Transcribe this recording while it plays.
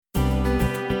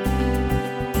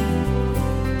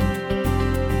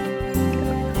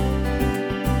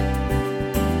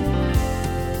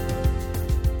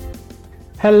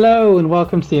Hello and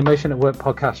welcome to the Emotion at Work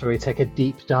podcast, where we take a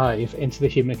deep dive into the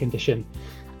human condition.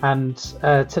 And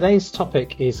today's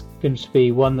topic is going to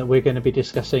be one that we're going to be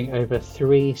discussing over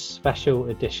 3 special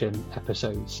edition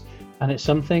episodes. And it's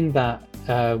something that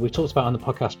we talked about on the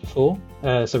podcast before.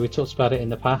 So we talked about it in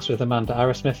the past with Amanda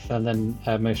Arrowsmith, and then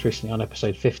most recently on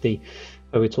episode 50,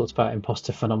 where we talked about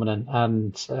imposter phenomenon.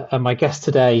 And my guest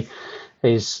today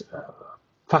is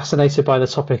fascinated by the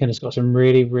topic and has got some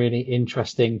really, really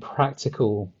interesting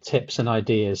practical tips and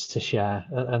ideas to share.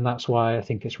 And that's why I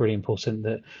think it's really important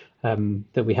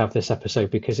that we have this episode,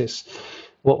 because it's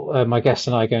what my guest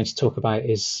and I are going to talk about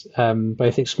is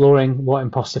both exploring what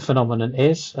imposter phenomenon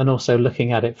is and also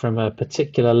looking at it from a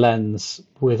particular lens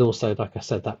with also, like I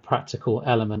said, that practical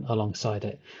element alongside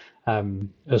it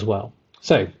as well.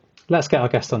 So let's get our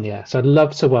guest on the air. So I'd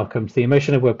love to welcome to the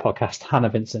Emotion at Work podcast, Hannah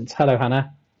Vincent. Hello,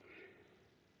 Hannah.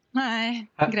 Hi,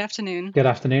 good afternoon. Good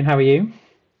afternoon. How are you?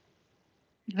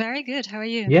 Very good. How are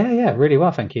you? Yeah, really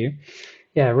well, thank you.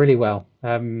 Yeah, really well.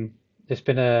 It's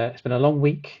been a long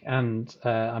week, and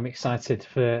I'm excited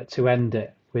to end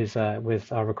it with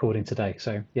our recording today.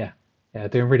 So yeah,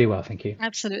 doing really well, thank you.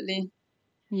 Absolutely.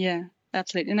 Yeah,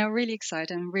 absolutely. And I'm really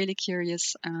excited. I'm really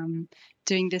curious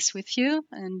doing this with you,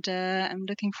 and I'm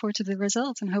looking forward to the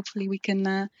results. And hopefully we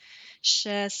can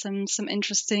share some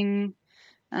interesting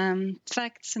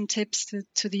facts and tips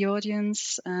to the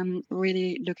audience.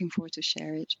 Really looking forward to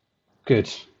share it. Good.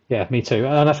 Yeah, me too.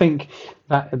 And I think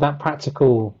that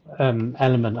practical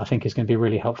element, I think, is going to be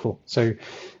really helpful. So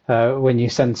when you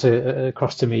sent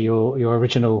across to me your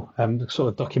original sort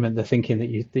of document, the thinking that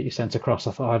you sent across,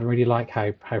 I thought I'd really like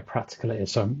how practical it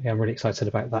is. So I'm really excited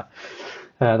about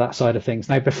that side of things.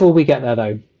 Now, before we get there,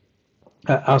 though,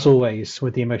 as always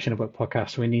with the Emotion at Work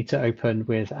podcast, we need to open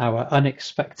with our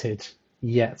unexpected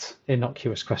yet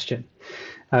innocuous question.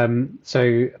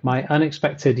 So my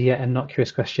unexpected yet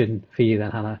innocuous question for you then,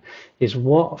 Hannah, is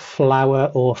what flower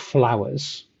or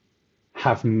flowers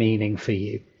have meaning for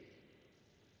you?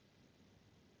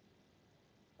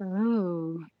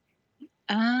 Oh,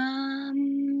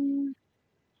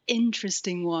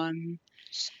 interesting one.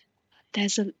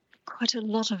 There's quite a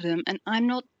lot of them, and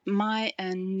my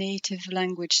native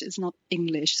language is not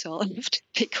English, so I'll have to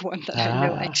pick one that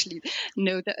I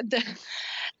know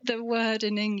the word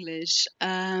in English.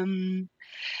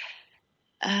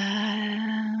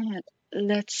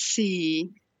 Let's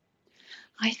see.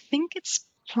 I think it's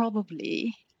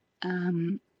probably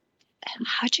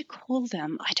how do you call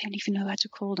them? I don't even know how to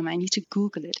call them. I need to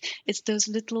Google it. It's those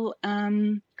little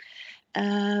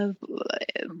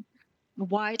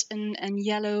white and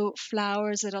yellow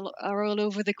flowers that are all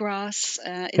over the grass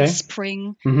in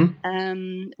spring,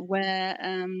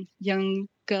 where young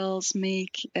girls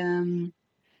make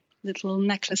little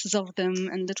necklaces of them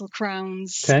and little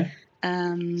crowns. Okay.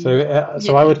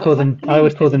 So I would call them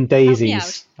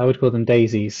daisies. I would call them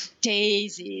daisies.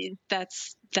 Daisy.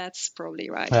 That's probably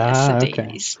right. Yes, so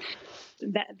daisies.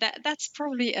 That's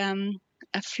probably a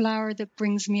flower that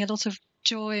brings me a lot of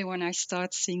joy when I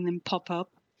start seeing them pop up.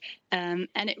 And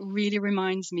it really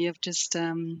reminds me of just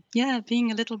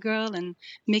being a little girl and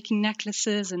making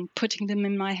necklaces and putting them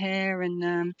in my hair,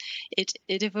 and it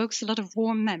evokes a lot of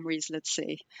warm memories, let's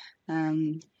say.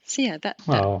 So yeah, that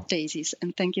daisies,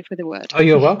 and thank you for the word. Oh,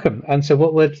 you're welcome. And so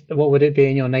what would it be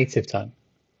in your native tongue?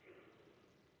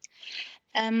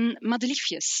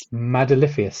 Madelifius.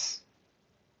 Madelifius.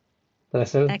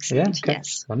 Excellent. Yeah, okay.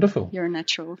 Yes. Wonderful. You're a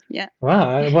natural. Yeah.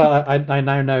 Wow. Well, I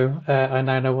now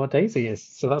know what daisy is.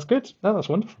 So that's good. No, that's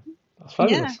wonderful. That's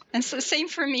fabulous. Yeah, and so same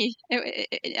for me.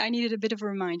 I needed a bit of a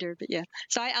reminder, but yeah.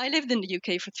 So I lived in the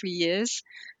UK for 3 years.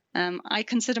 I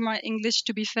consider my English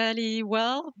to be fairly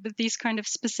well, but these kind of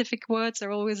specific words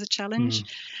are always a challenge.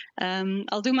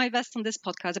 I'll do my best on this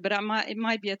podcast, but it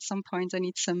might be at some point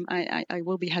I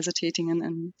will be hesitating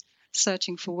and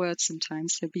searching for words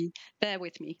sometimes, so bear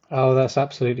with me. Oh, that's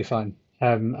absolutely fine.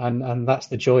 And that's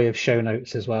the joy of show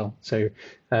notes as well. So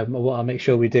what I'll make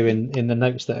sure we do in the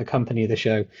notes that accompany the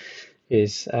show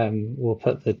is we'll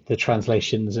put the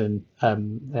translations in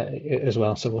as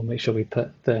well. So we'll make sure we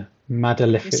put the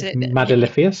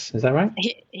Madelifius. Is that right?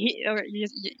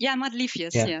 Yeah,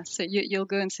 Madelifius. Yeah. So you'll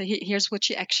go and say, here's what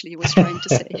she actually was trying to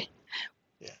say.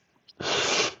 Yeah.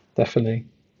 Definitely.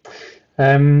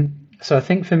 So I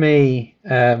think for me,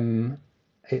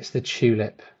 it's the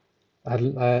tulip.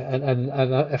 And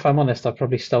if I'm honest, I've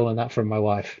probably stolen that from my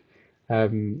wife. I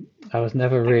was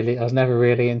never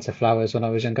really into flowers when I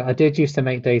was younger. I did used to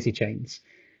make daisy chains,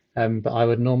 but I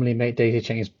would normally make daisy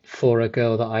chains for a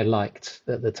girl that I liked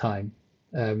at the time.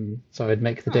 So I'd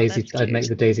make the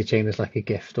daisy chain as like a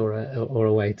gift or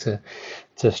a way to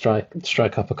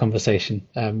strike up a conversation.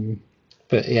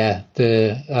 But yeah,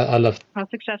 I love. How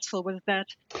successful was that?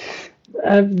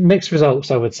 Mixed results,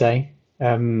 I would say.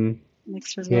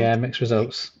 Mixed results. Yeah, mixed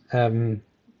results.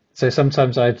 So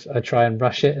sometimes I'd try and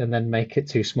rush it and then make it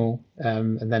too small,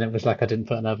 and then it was like I didn't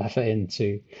put enough effort in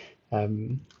to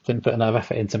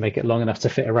make it long enough to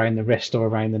fit around the wrist or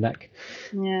around the neck.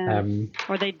 Yeah.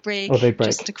 Or they'd break. Or they break.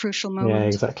 Just at a crucial Yeah,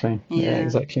 moment. exactly. Yeah,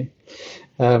 exactly.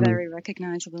 Very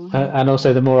recognizable. And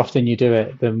also, the more often you do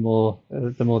it, the more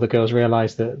the girls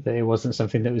realise that it wasn't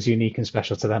something that was unique and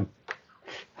special to them.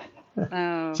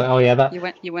 Oh, So, yeah, that you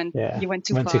went too went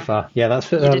far. too far. Yeah,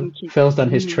 that's You didn't keep. Phil's done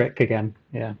his trick again.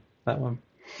 Yeah, that one.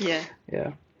 Yeah.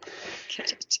 Yeah.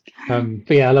 Get it.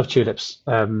 But yeah, I love tulips.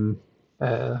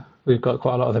 We've got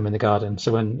quite a lot of them in the garden.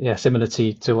 So similar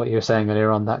to what you were saying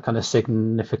earlier on, that kind of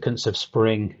significance of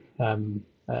spring, and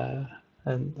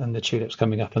the tulips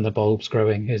coming up and the bulbs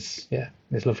growing is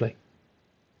lovely.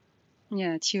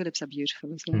 Yeah, tulips are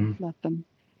beautiful as well. Love them.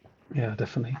 Yeah,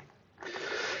 definitely.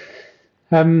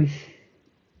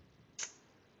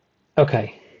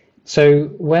 Okay, so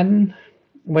when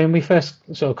we first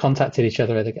sort of contacted each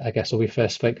other, I guess, or we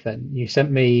first spoke, then you sent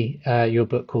me your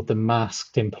book called The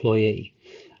Masked Employee,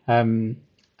 and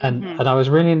I was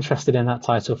really interested in that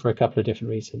title for a couple of different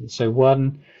reasons. So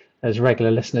one, as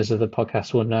regular listeners of the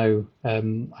podcast will know,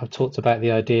 I've talked about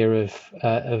the idea of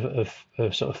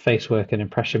sort of face work and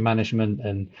impression management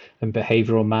and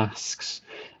behavioral masks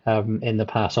in the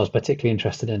past. I was particularly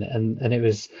interested in it, and it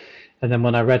was. And then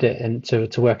when I read it and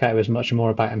to work out it was much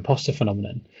more about imposter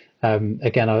phenomenon,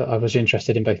 again, I was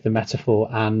interested in both the metaphor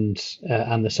and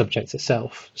the subject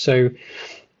itself. So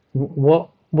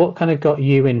what kind of got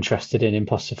you interested in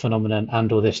imposter phenomenon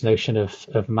and all this notion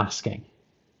of masking?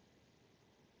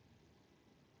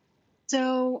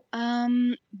 So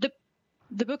the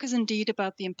book is indeed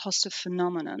about the imposter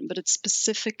phenomenon, but it's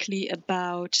specifically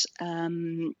about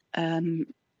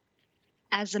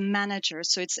as a manager.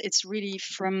 So it's really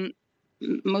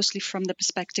mostly from the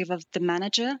perspective of the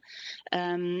manager,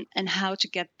 and how to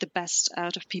get the best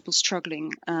out of people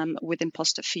struggling with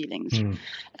imposter feelings.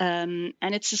 And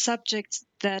it's a subject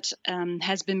that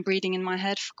has been breeding in my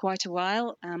head for quite a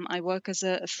while. I work as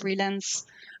a freelance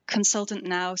consultant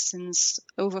now since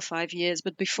over 5 years,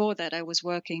 but before that I was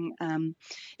working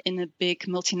in a big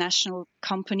multinational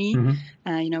company,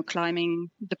 climbing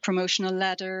the promotional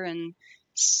ladder and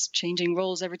changing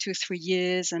roles every 2 or 3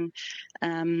 years, and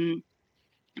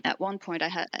at one point I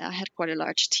had quite a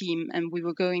large team, and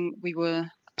the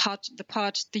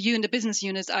business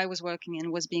unit I was working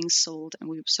in was being sold, and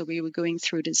we were going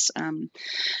through this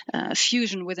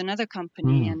fusion with another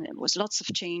company, and it was lots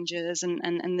of changes,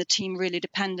 and the team really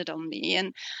depended on me.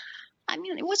 And I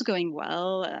mean, it was going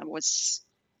well. I was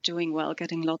doing well,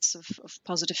 getting lots of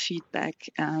positive feedback,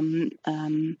 and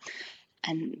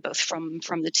both from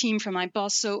the team, from my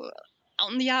boss. So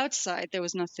on the outside, there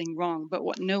was nothing wrong, but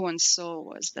what no one saw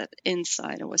was that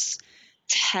inside I was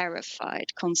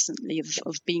terrified constantly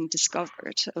of being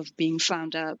discovered, of being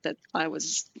found out that I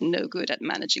was no good at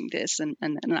managing this, and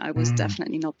I was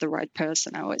definitely not the right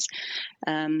person. I was,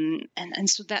 and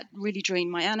so that really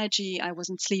drained my energy. I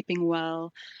wasn't sleeping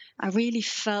well. I really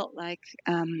felt like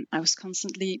I was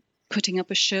constantly putting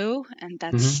up a show, and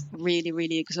that's really,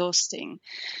 really exhausting.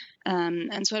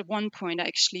 And so at one point, I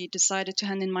actually decided to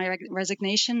hand in my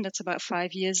resignation. That's about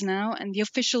 5 years now. And the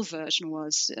official version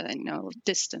was,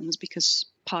 distance, because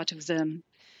part of the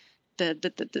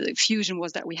fusion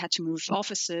was that we had to move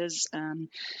offices.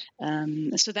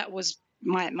 So that was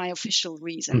my official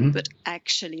reason. But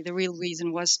actually, the real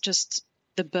reason was just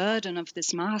the burden of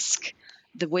this mask,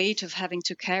 the weight of having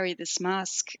to carry this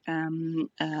mask.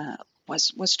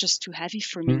 Was just too heavy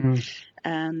for me,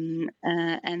 and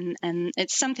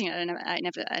it's something I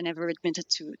never admitted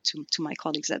to my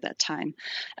colleagues at that time.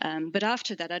 But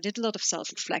after that, I did a lot of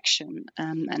self-reflection,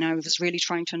 and I was really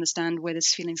trying to understand where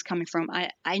this feeling's coming from.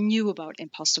 I knew about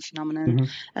imposter phenomenon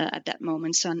at that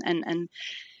moment, so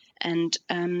and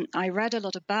I read a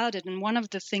lot about it. And one of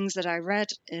the things that I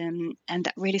read and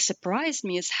that really surprised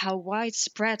me is how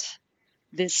widespread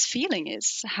this feeling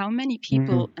is, how many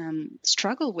people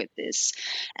struggle with this.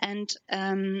 And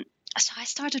so I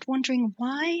started wondering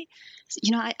why.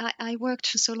 I worked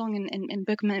for so long in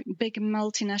big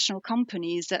multinational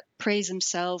companies that praise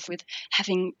themselves with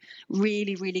having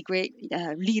really, really great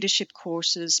leadership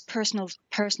courses, personal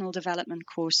development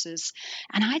courses.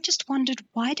 And I just wondered,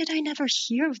 why did I never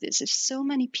hear of this if so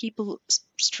many people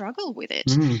struggle with it?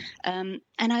 And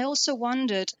I also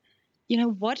wondered,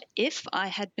 what if I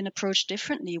had been approached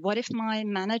differently? What if my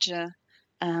manager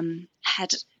had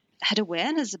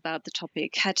awareness about the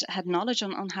topic, had knowledge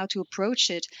on how to approach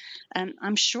it?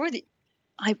 I'm sure that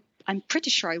I I'm pretty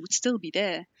sure I would still be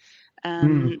there.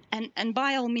 And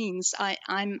by all means, I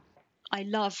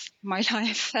love my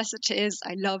life as it is.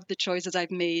 I love the choices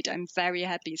I've made. I'm very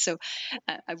happy. So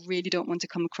I really don't want to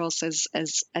come across as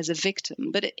a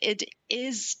victim. But it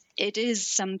is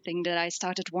something that I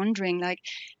started wondering. Like,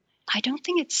 I don't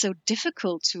think it's so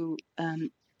difficult to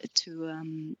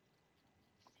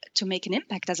make an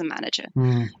impact as a manager.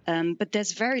 But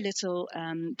there's very little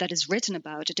that is written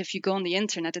about it. If you go on the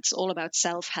internet, it's all about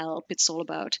self-help. It's all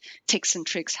about tips and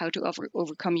tricks, how to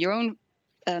overcome your own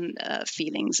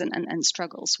feelings and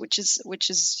struggles, which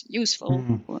is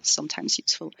useful. Well, sometimes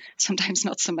useful, sometimes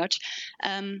not so much.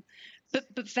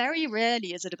 But very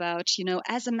rarely is it about,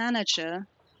 as a manager,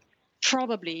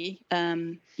 probably,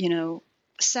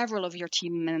 several of your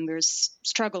team members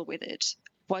struggle with it.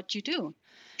 What do you do?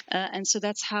 And so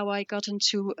that's how I got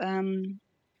into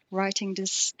writing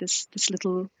this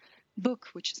little book,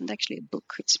 which isn't actually a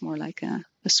book. It's more like a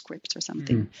script or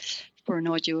something for an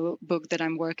audio book that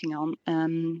I'm working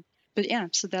on. But yeah,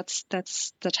 so that's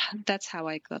how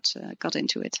I got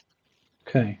into it.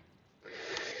 Okay.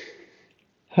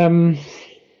 I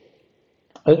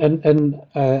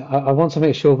want to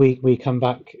make sure we come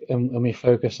back and we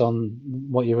focus on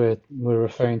what you were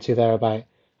referring to there about.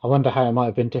 I wonder how it might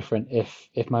have been different if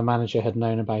my manager had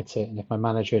known about it, and if my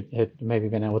manager had maybe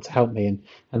been able to help me, and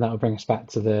that would bring us back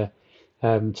to the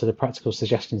practical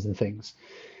suggestions and things.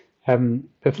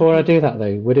 Before I do that,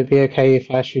 though, would it be okay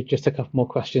if I ask you just a couple more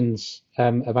questions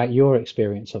about your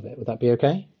experience of it? Would that be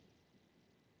okay?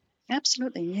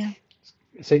 Absolutely, yeah.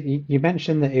 So you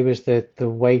mentioned that it was the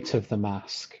weight of the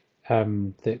mask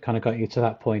that kind of got you to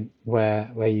that point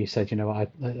where you said,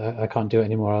 I can't do it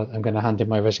anymore. I'm going to hand in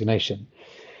my resignation.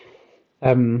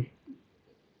 Did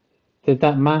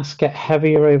that mask get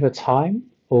heavier over time,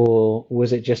 or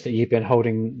was it just that you've been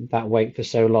holding that weight for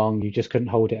so long you just couldn't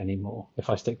hold it anymore,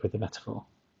 if I stick with the metaphor?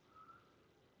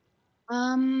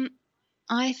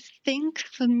 I think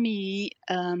for me,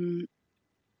 the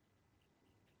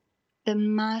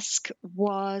mask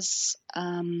was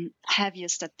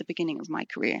heaviest at the beginning of my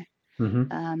career.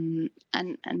 And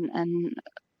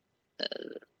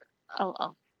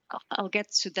I'll get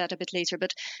to that a bit later.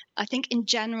 But I think in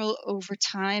general, over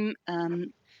time,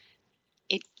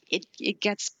 it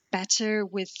gets better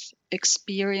with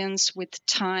experience, with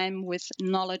time, with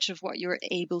knowledge of what you're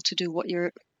able to do, what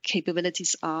your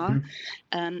capabilities are.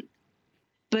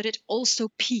 But it also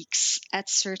peaks at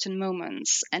certain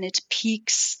moments, and it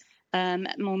peaks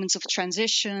at moments of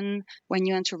transition, when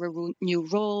you enter a new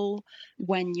role,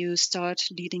 when you start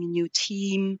leading a new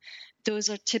team. Those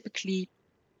are typically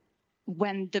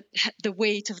when the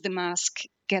weight of the mask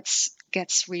gets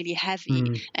really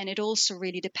heavy. And it also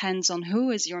really depends on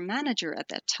who is your manager at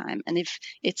that time, and if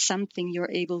it's something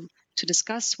you're able to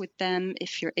discuss with them,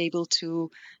 if you're able to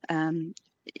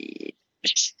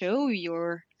show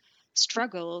your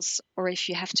struggles, or if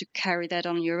you have to carry that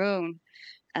on your own.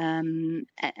 And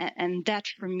that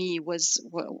for me was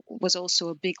also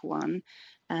a big one,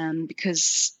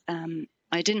 because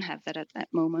I didn't have that at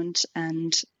that moment,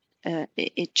 and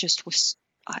it just was.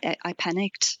 I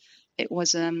panicked. It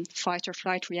was a fight or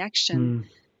flight reaction.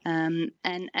 And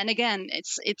again,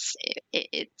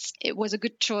 it was a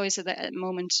good choice at that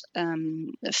moment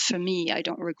for me. I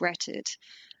don't regret it,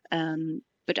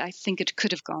 but I think it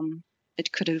could have gone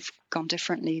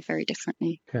differently, very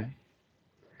differently. Okay.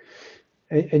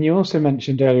 And you also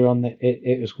mentioned earlier on that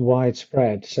it was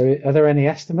widespread. So are there any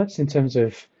estimates in terms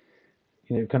of,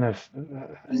 kind of,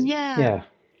 yeah.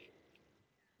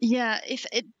 If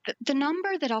the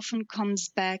number that often comes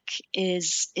back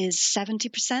is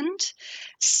 70%.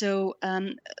 So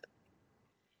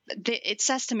it's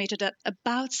estimated that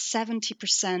about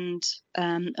 70%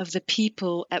 of the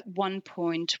people at one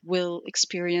point will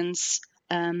experience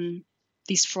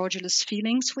these fraudulent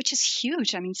feelings, which is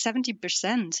huge. I mean,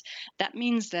 70%. That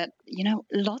means that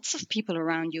lots of people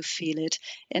around you feel it,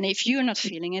 and if you're not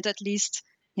feeling it, at least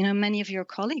many of your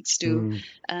colleagues do.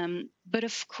 But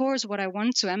of course, what I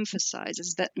want to emphasize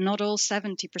is that not all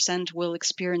 70% will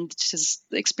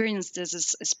experience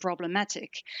this as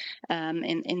problematic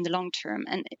in the long term.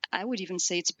 And I would even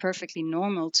say it's perfectly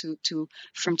normal to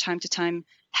from time to time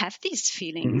have these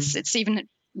feelings. It's even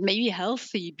maybe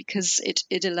healthy, because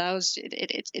it allows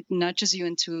it nudges you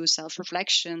into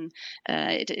self-reflection.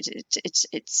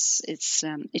 It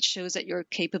shows that you're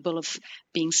capable of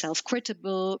being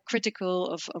self-critical,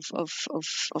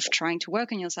 of trying to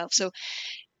work on yourself. So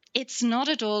It's not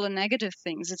at all a negative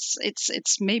thing.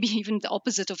 It's maybe even the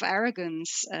opposite of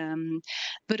arrogance.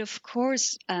 But of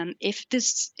course, if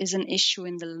this is an issue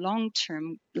in the long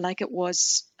term, like it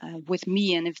was with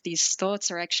me, and if these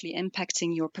thoughts are actually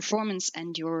impacting your performance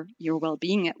and your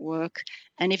well-being at work,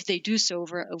 and if they do so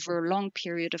over a long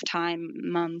period of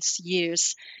time, months,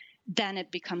 years, then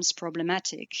it becomes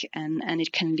problematic, and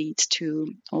it can lead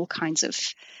to all kinds of.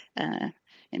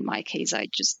 In my case, I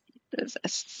just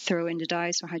throw in the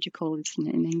dice, or how do you call it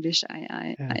in English?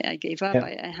 I gave up.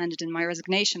 I handed in my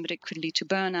resignation, but it could lead to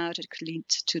burnout. It could lead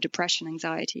to depression,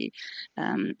 anxiety,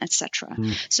 etc.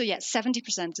 So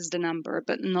 70% is the number,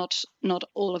 but not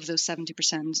all of those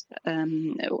 70%.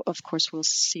 Of course, we'll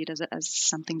see it as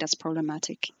something that's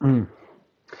problematic. And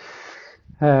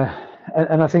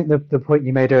I think the point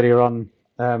you made earlier on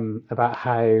about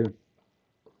how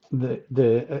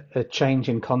a change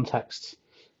in context.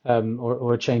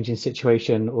 Or a change in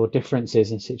situation or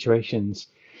differences in situations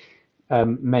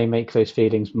may make those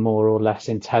feelings more or less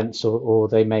intense, or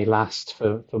they may last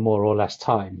for more or less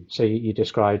time. So you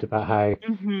described about how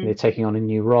taking on a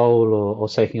new role or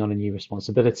taking on a new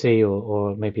responsibility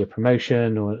or maybe a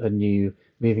promotion or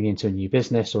moving into a new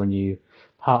business or a new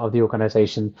part of the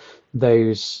organization,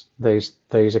 those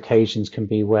occasions can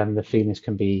be when the feelings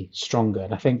can be stronger.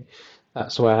 And I think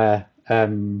that's where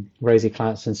Rosie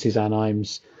Clance and Suzanne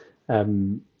Imes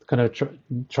kind of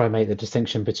try and make the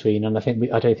distinction between, and I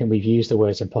don't think we've used the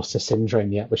words imposter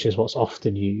syndrome yet, which is what's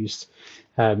often used.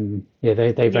 They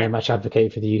very much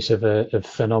advocate for the use of a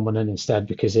phenomenon instead,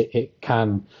 because it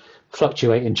can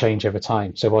fluctuate and change over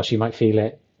time. So whilst you might feel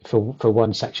it for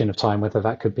one section of time, whether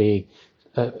that could be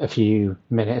a few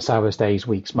minutes, hours, days,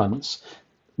 weeks, months,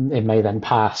 it may then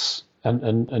pass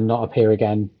and not appear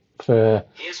again for.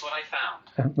 Here's what I found.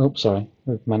 Oh, sorry.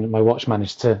 My watch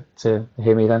managed to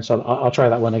hear me then, so I'll try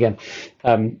that one again.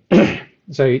 Clance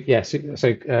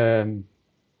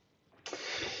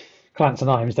and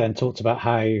Imes then talked about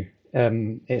how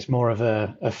it's more of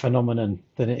a phenomenon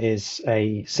than it is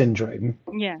a syndrome.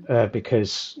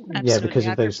 Because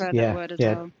of those.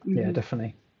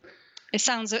 Definitely. It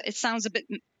sounds a bit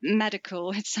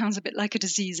medical. It sounds a bit like a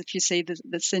disease if you say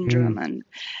the syndrome, and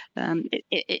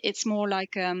it's more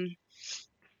like.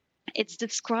 It's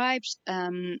described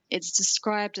as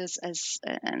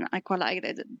and I quite like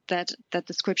that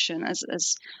description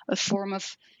as a form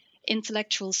of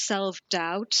intellectual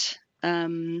self-doubt,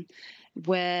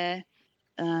 where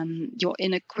your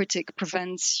inner critic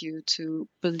prevents you to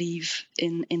believe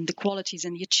in the qualities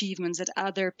and the achievements that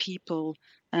other people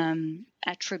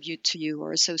attribute to you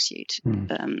or associate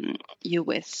you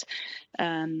with,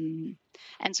 and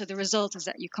so the result is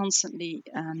that you constantly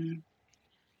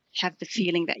have the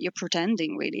feeling that you're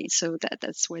pretending, really. So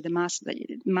that's where the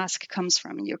mask comes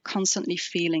from. You're constantly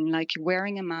feeling like you're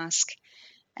wearing a mask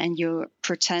and you're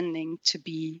pretending to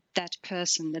be that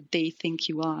person that they think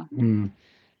you are,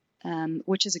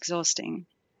 which is exhausting.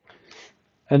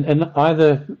 And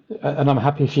I'm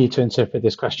happy for you to interpret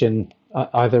this question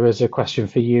either as a question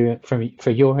for you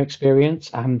for your experience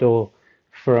and or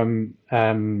from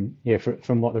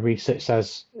what the research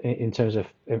says in terms of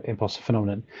imposter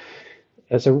phenomenon.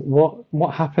 So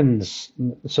what happens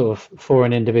sort of for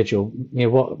an individual?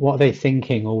 What are they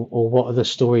thinking, or what are the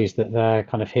stories that they're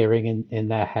kind of hearing in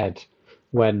their head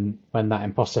when that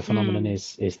imposter phenomenon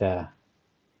is there?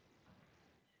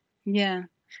 Yeah,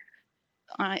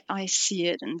 I see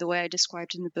it, and the way I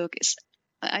described in the book is,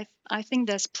 I think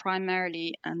there's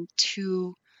primarily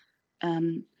two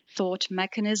thought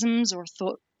mechanisms or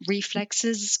thought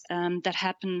reflexes that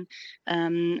happen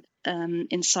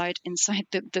inside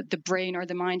the brain or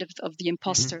the mind of the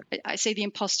imposter. I say the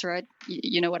imposter,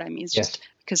 you know what I mean. It's just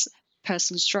because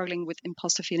person struggling with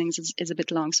imposter feelings is a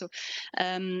bit long. So,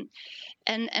 and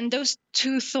those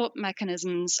two thought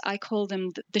mechanisms, I call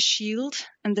them the shield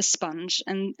and the sponge.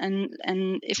 And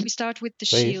if we start with the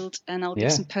shield, and I'll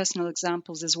give some personal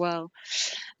examples as well.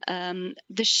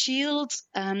 The shield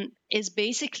is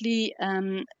basically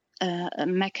a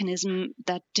mechanism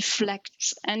that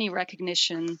deflects any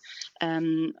recognition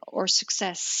or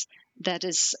success that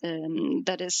is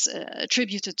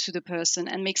attributed to the person,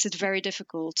 and makes it very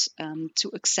difficult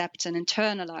to accept and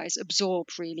internalize, absorb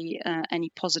really any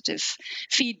positive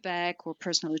feedback or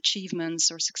personal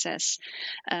achievements or success.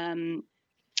 And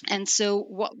so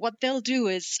what they'll do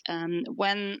is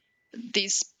when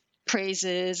these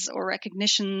praises or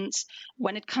recognitions,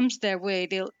 when it comes their way,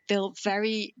 they'll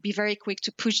be very quick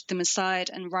to push them aside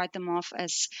and write them off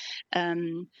as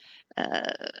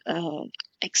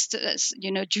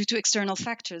due to external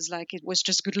factors, like it was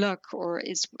just good luck, or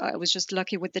I was just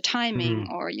lucky with the timing,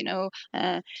 or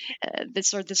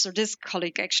this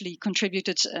colleague actually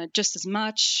contributed just as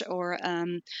much, or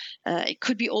it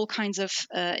could be all kinds of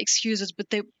excuses. But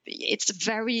it's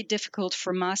very difficult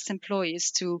for most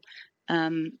employees to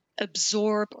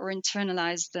absorb or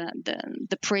internalize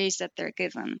the praise that they're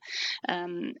given,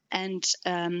 and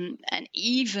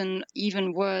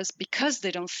even worse, because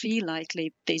they don't feel like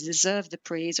they deserve the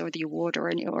praise or the award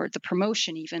or the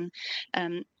promotion even.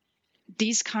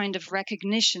 These kind of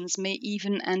recognitions may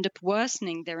even end up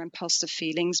worsening their imposter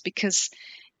feelings, because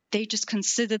they just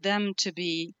consider them to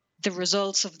be the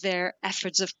results of their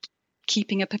efforts of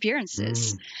keeping up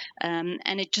appearances.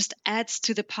 And it just adds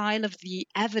to the pile of the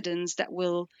evidence that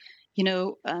will,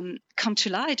 come to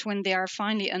light when they are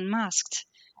finally unmasked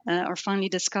or finally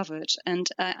discovered. And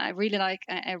I really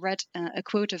I read a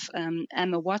quote of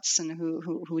Emma Watson,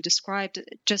 who described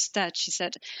just that. She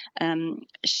said,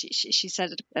 she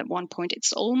said at one point,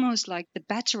 it's almost like the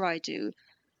better I do,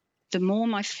 the more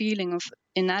my feeling of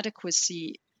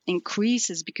inadequacy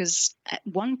increases, because at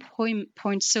one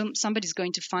point somebody's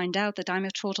going to find out that I'm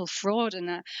a total fraud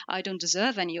and I don't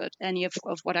deserve any of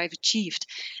what I've achieved.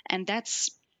 And that's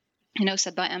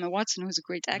said by Emma Watson, who's a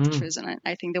great actress. And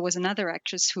I think there was another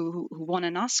actress who won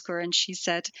an Oscar, and she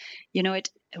said,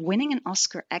 winning an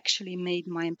Oscar actually made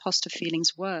my imposter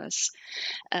feelings worse.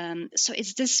 So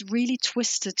it's this really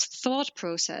twisted thought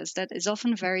process that is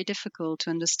often very difficult to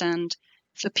understand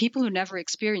for people who never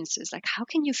experience this. Like, how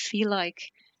can you feel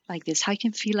like this? How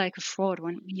can you feel like a fraud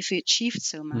when you've achieved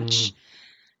so much?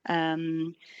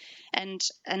 And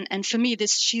for me,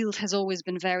 this shield has always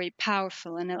been very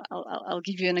powerful. And I'll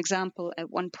give you an example. At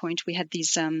one point, we had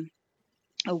these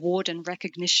award and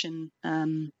recognition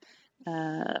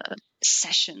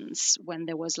sessions when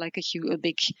there was like a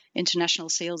big international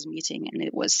sales meeting, and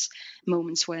it was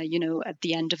moments where at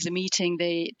the end of the meeting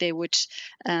they would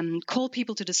call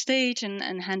people to the stage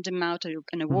and hand them out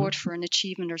an award for an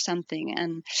achievement or something.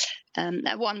 And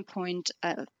at one point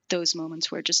those moments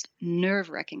were just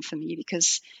nerve-wracking for me,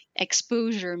 because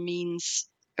exposure means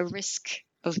a risk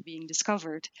of being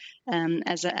discovered.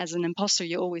 As an imposter,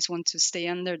 you always want to stay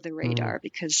under the radar,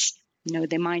 because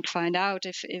they might find out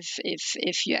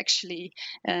if you actually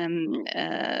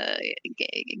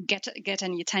get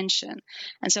any attention.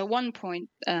 And so at one point,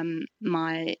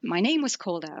 my name was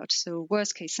called out. So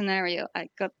worst case scenario, I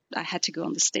had to go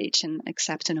on the stage and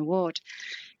accept an award.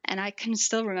 And I can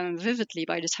still remember vividly,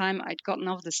 by the time I'd gotten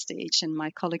off the stage and my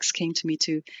colleagues came to me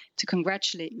to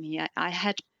congratulate me, I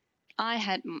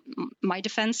had my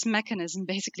defense mechanism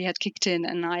basically had kicked in,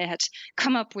 and I had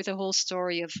come up with a whole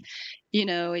story of,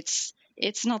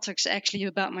 it's not actually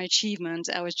about my achievement.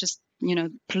 I was just,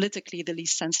 politically the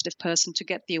least sensitive person to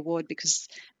get the award, because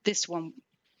this one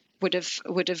would have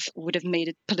made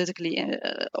it politically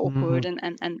awkward,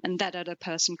 and that other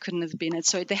person couldn't have been it.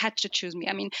 So they had to choose me.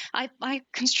 I mean, I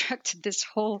constructed this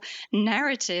whole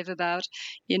narrative about,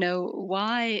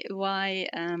 why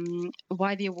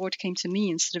the award came to me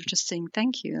instead of just saying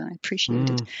thank you. I appreciate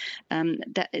it.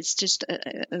 That it's just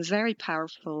a very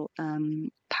powerful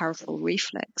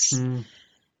reflex.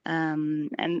 And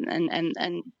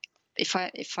if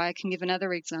I can give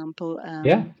another example,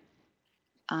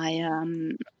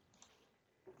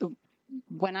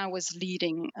 when I was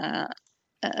leading,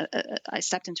 I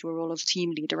stepped into a role of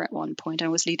team leader at one point. I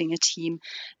was leading a team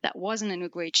that wasn't in a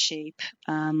great shape.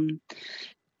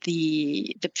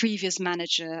 The previous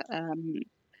manager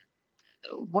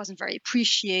wasn't very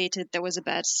appreciated. There was a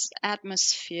bad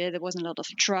atmosphere. There wasn't a lot of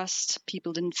trust.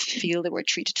 People didn't feel they were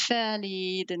treated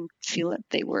fairly, didn't feel that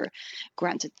they were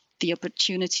granted the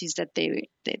opportunities that they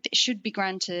should be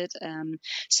granted.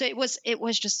 So it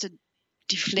was just a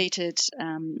deflated,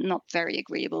 not very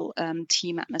agreeable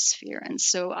team atmosphere. And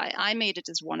so I made it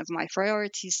as one of my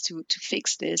priorities to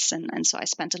fix this. And so I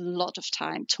spent a lot of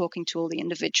time talking to all the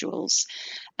individuals,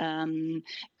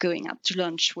 going out to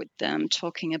lunch with them,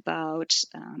 talking about,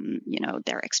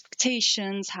 their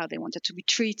expectations, how they wanted to be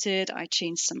treated. I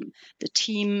changed the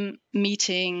team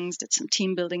meetings, did some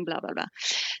team building, blah, blah, blah.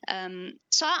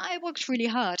 So I worked really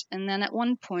hard. And then at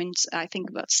one point, I think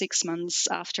about 6 months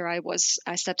after I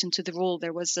stepped into the role,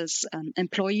 there was this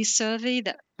employee survey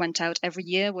that went out every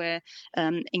year where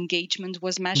engagement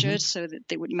was measured, so that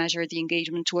they would measure the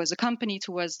engagement towards the company,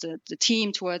 towards the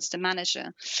team, towards the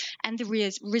manager. And the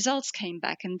results came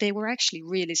back, and they were actually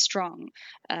really strong,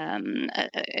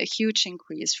 a huge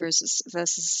increase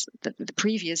versus the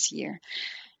previous year.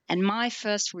 And my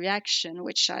first reaction,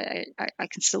 which I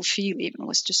can still feel even,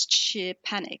 was just sheer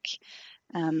panic,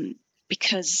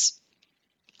 because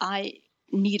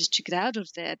needed to get out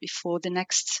of there before the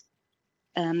next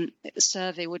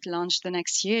survey would launch the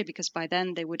next year, because by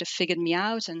then they would have figured me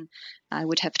out and I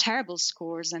would have terrible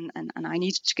scores, and I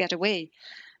needed to get away.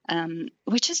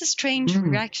 Which is a strange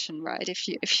reaction, right?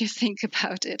 If you think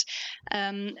about it,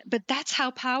 but that's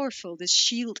how powerful this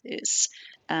shield is.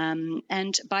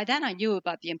 And by then I knew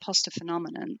about the imposter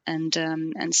phenomenon,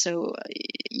 and so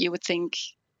you would think,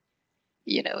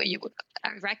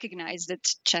 I recognize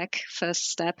it, check, first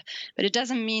step, but it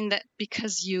doesn't mean that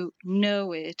because you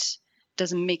know it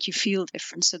doesn't make you feel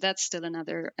different. So that's still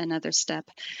another step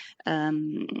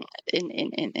in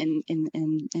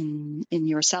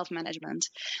your self-management.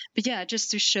 But yeah,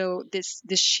 just to show this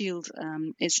shield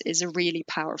is a really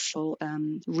powerful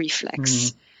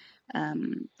reflex.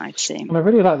 I'd say. And I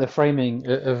really like the framing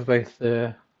of both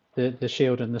the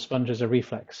shield and the sponge as a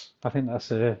reflex. I think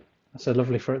that's a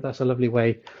lovely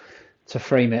way to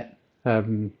frame it.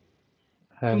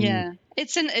 Yeah,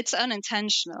 it's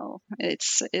unintentional.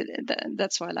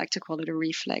 That's why I like to call it a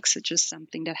reflex. It's just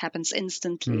something that happens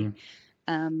instantly,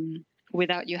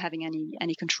 without you having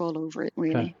any control over it,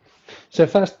 really. Okay. So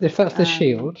if that's the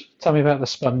shield, tell me about the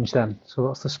sponge then. So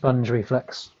what's the sponge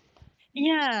reflex?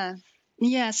 Yeah.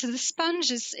 So the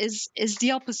sponge is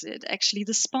the opposite. Actually,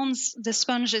 the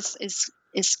sponge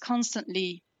is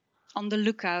constantly on the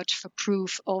lookout for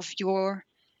proof of your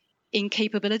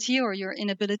incapability or your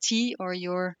inability, or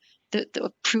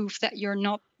the proof that you're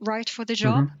not right for the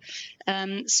job.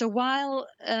 So while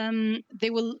they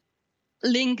will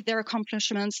link their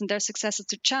accomplishments and their successes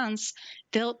to chance,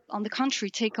 they'll, on the contrary,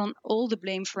 take on all the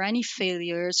blame for any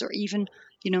failures or even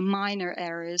minor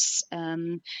errors,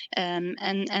 and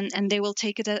they will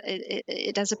take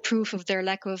it as a proof of their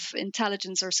lack of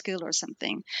intelligence or skill or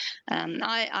something.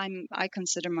 I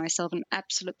consider myself an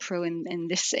absolute pro in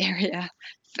this area,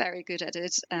 very good at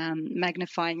it,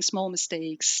 magnifying small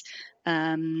mistakes,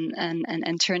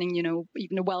 and turning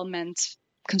even a well-meant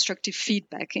constructive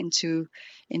feedback into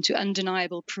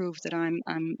undeniable proof that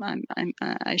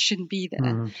I shouldn't be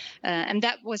there. And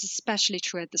that was especially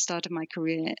true at the start of my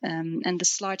career, and the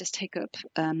slightest hiccup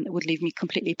would leave me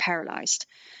completely paralyzed.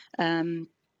 Where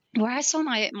I saw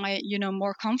my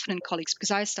more confident colleagues,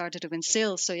 because I started in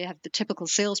sales, so you have the typical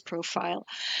sales profile,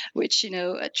 which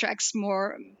attracts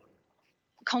more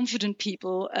confident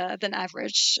people than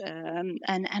average, and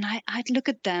I'd look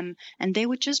at them and they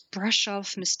would just brush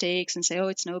off mistakes and say, oh,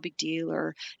 it's no big deal,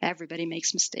 or everybody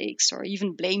makes mistakes, or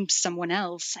even blame someone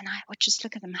else. And I would just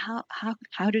look at them,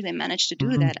 how do they manage to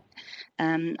do that?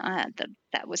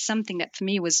 That was something that for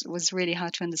me was really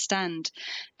hard to understand.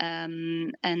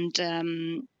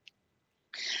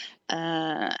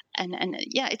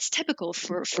 Yeah, it's typical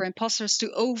for imposters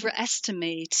to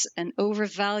overestimate and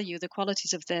overvalue the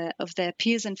qualities of their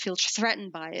peers and feel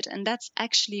threatened by it. And that's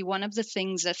actually one of the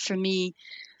things that for me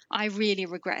I really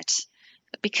regret,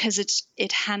 because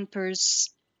it hampers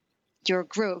your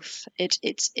growth.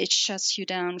 It shuts you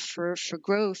down for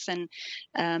growth, and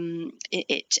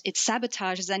it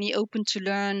sabotages any open to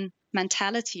learn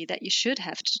mentality that you should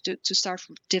have to start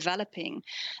developing.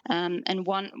 And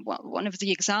one of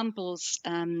the examples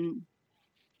to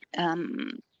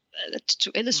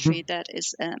illustrate that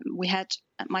is, we had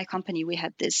at my company, we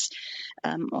had this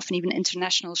often even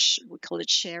international we call it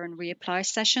share and reapply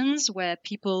sessions, where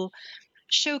people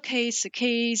showcase a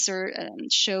case or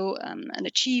show an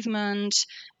achievement,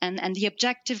 and the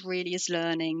objective really is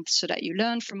learning, so that you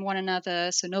learn from one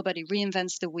another, so nobody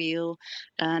reinvents the wheel,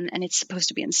 and it's supposed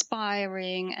to be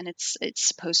inspiring, and it's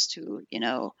supposed to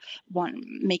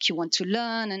make you want to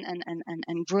learn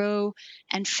and grow.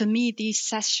 And for me, these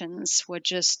sessions were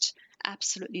just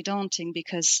absolutely daunting,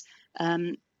 because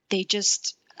they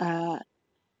just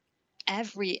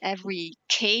every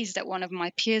case that one of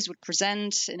my peers would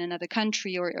present in another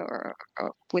country or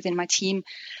within my team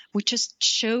would just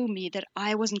show me that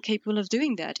I wasn't capable of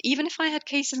doing that, even if I had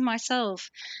cases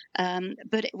myself.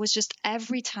 But it was just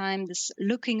every time this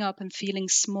looking up and feeling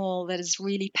small that is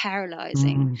really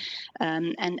paralyzing,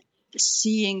 and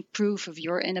seeing proof of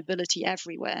your inability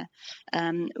everywhere,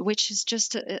 which is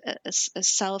just a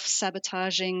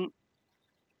self-sabotaging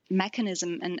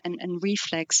mechanism and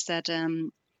reflex that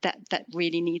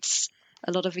really needs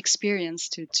a lot of experience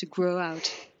to grow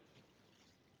out.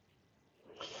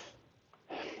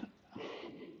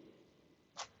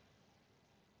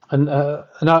 And no,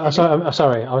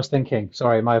 sorry, I was thinking.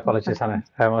 Sorry, my apologies, Hannah.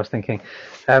 I was thinking.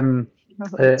 So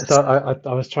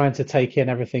I was trying to take in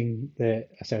everything that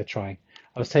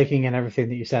I was taking in everything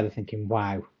that you said and thinking,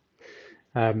 wow.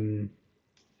 And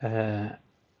I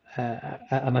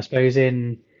suppose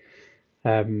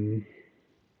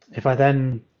if I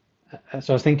then,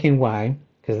 so I was thinking, wow,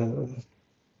 because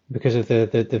because of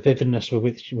the vividness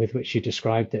with which you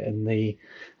described it, and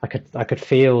I could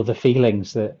feel the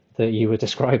feelings that you were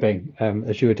describing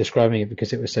as you were describing it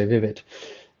because it was so vivid.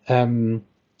 Um,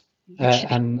 Okay.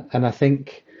 and I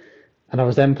think, and I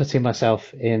was then putting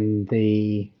myself in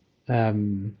the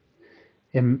in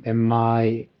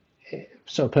my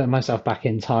sort of putting myself back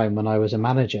in time when I was a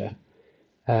manager,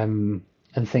 and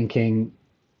thinking,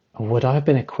 would I have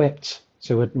been equipped?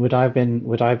 So would I have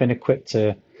been equipped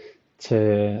to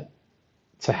to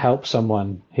help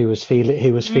someone who was feeling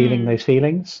Mm, those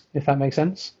feelings, if that makes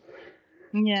sense?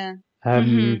 yeah.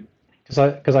 Mm-hmm.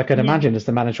 Because I could Yeah. imagine as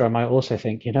the manager, I might also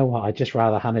think, you know what, I'd just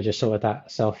rather Hannah just sorted that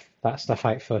stuff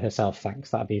out for herself.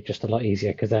 Thanks, that'd be just a lot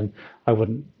easier. Because then I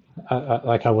wouldn't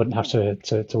I wouldn't have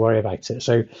to worry about it.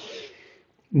 So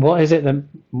what is it that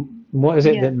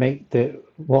Yeah.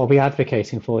 what are we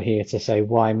advocating for here to say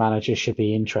why managers should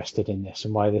be interested in this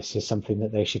and why this is something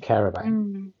that they should care about?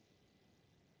 Mm.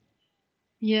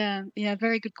 Yeah, yeah,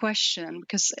 very good question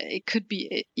because it could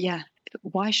be, yeah,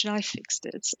 why should I fix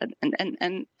this?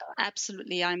 And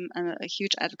absolutely, I'm a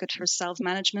huge advocate for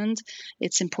self-management.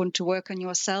 It's important to work on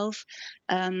yourself.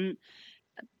 Um,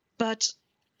 but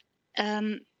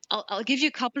um, I'll give you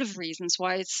a couple of reasons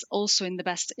why it's also in the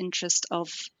best interest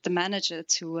of the manager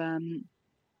to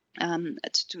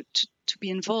be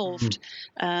involved.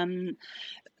 Um,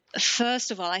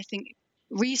 First of all, I think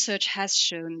research has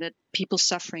shown that people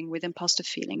suffering with imposter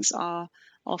feelings are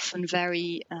often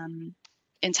very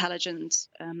intelligent,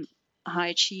 high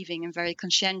achieving, and very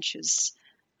conscientious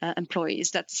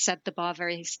employees that set the bar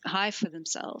very high for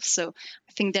themselves. So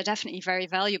I think they're definitely very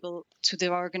valuable to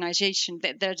the organization.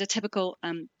 They're the typical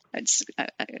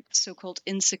so-called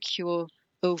insecure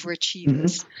Hmm.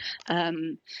 overachievers.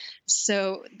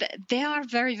 So they are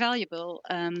very valuable,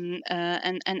 and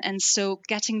so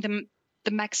getting them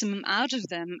the maximum out of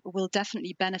them will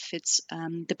definitely benefit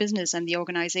the business and the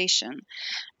organization.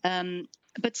 Um,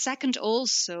 but second,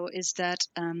 also, is that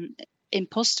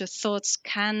imposter thoughts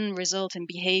can result in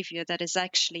behavior that is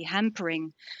actually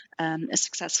hampering a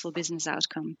successful business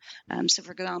outcome. So,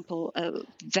 for example, a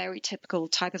very typical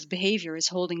type of behavior is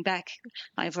holding back.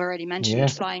 I've already mentioned Yeah.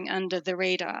 flying under the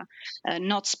radar,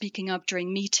 not speaking up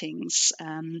during meetings.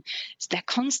 They're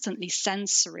constantly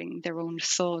censoring their own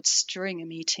thoughts during a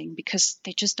meeting because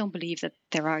they just don't believe that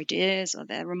their ideas or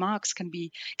their remarks can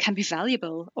be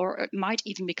valuable, or it might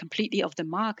even be completely off the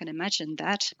mark. And imagine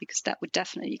that, because that would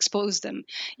definitely expose them,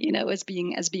 as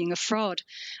being a fraud.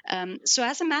 So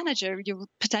as a manager, you're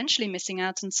potentially missing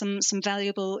out on some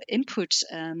valuable input,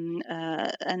 and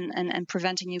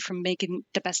preventing you from making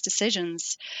the best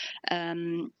decisions.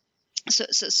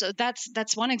 So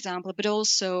that's one example, but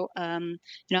also,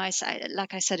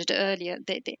 like I said it earlier,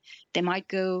 they might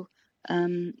go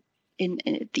in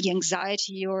the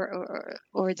anxiety or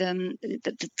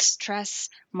the stress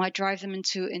might drive them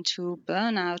into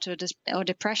burnout or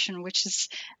depression, which is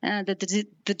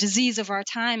the disease of our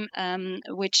time,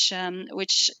 which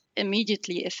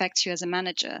immediately affects you as a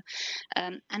manager.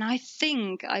 And I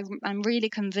think I'm really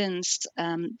convinced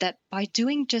that by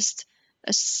doing just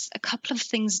a couple of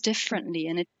things differently,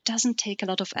 and it doesn't take a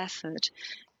lot of effort,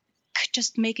 could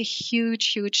just make a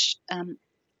huge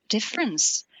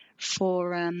difference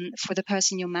for the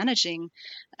person you're managing.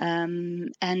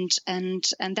 And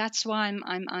that's why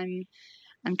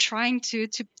I'm trying to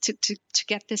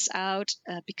get this out,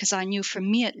 because I knew, for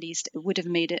me at least, it would have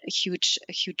made a huge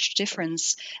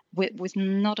difference with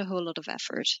not a whole lot of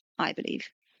effort, I believe.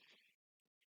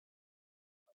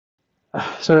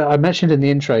 So I mentioned in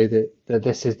the intro that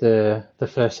this is the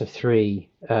first of three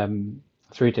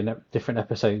different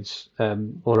episodes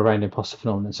all around imposter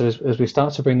phenomenon. So as we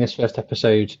start to bring this first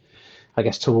episode, I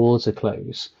guess, towards a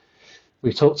close,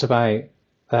 we've talked about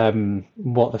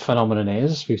what the phenomenon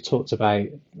is. We've talked about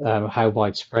how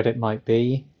widespread it might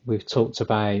be. We've talked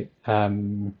about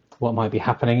what might be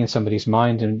happening in somebody's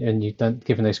mind, and you've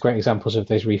given those great examples of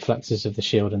those reflexes of the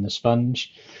shield and the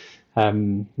sponge.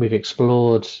 We've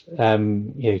explored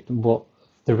what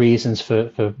the reasons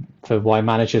for why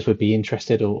managers would be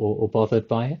interested or bothered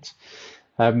by it.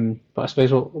 But I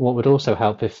suppose what would also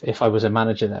help if I was a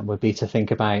manager then would be to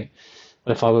think about,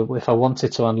 well, if I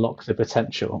wanted to unlock the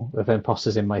potential of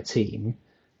imposters in my team,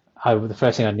 the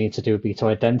first thing I'd need to do would be to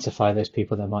identify those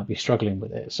people that might be struggling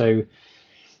with it. So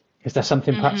is there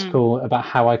something Hmm. practical about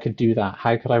how I could do that?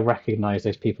 How could I recognize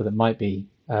those people that might be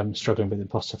struggling with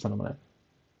imposter phenomenon?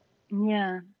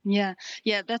 Yeah.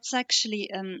 That's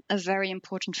actually a very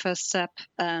important first step,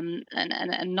 and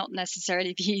not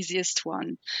necessarily the easiest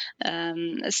one.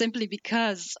 Simply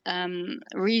because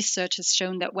research has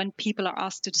shown that when people are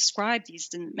asked to describe these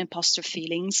imposter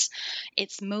feelings,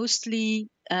 it's mostly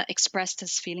expressed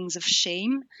as feelings of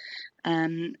shame.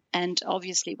 And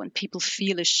obviously, when people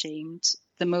feel ashamed,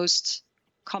 the most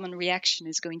common reaction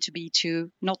is going to be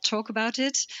to not talk about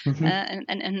it,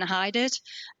 and hide it.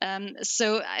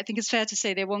 So I think it's fair to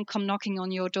say they won't come knocking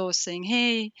on your door saying,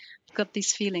 "Hey, I've got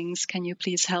these feelings. Can you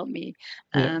please help me?"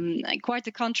 Quite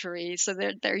the contrary. So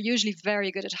they're usually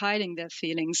very good at hiding their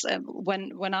feelings.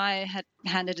 When I had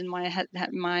handed in my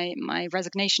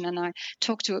resignation, and I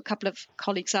talked to a couple of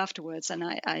colleagues afterwards, and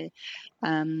I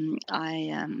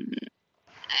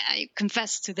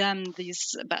confessed to them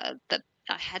that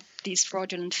I had these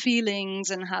fraudulent feelings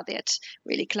and how they had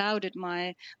really clouded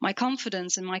my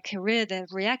confidence in my career. Their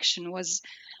reaction was,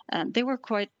 they were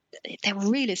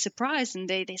really surprised, and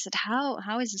they said,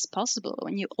 how is this possible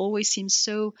when you always seem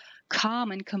so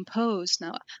calm and composed?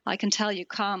 Now, I can tell you,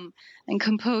 calm and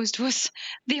composed was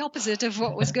the opposite of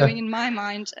what was going in my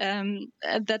mind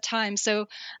at that time. So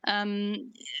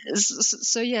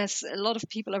yes, a lot of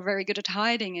people are very good at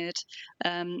hiding it.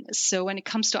 So when it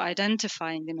comes to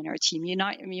identifying them in our team, you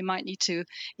might need to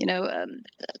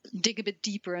dig a bit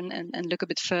deeper and look a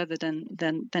bit further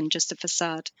than just a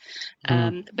facade.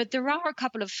 But there are a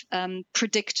couple of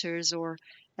predictors or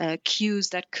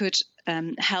cues that could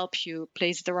help you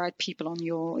place the right people on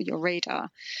your radar.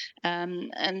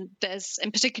 And there's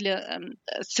in particular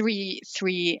three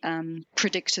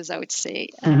predictors, I would say,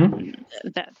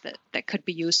 that could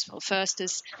be useful. First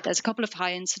is there's a couple of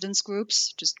high incidence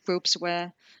groups, just groups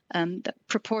where that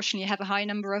proportionally have a high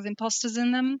number of imposters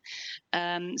in them.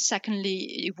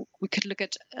 Secondly, we could look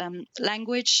at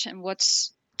language and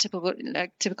what's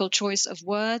typical choice of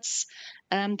words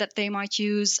that they might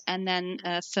use. And then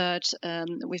third,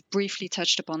 we've briefly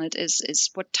touched upon it, is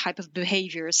what type of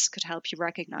behaviors could help you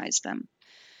recognize them.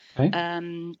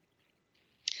 Okay.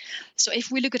 So if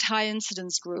we look at high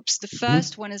incidence groups, the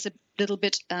first one is a little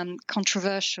bit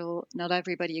controversial. Not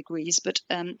everybody agrees, but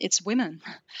it's women.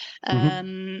 I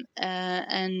don't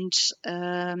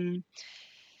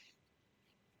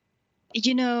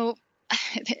know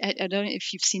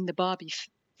if you've seen the Barbie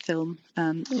film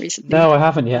recently. No, I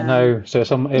haven't yet. No, so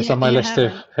it's on my list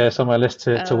to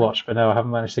watch, but no, I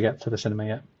haven't managed to get to the cinema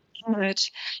yet. Good.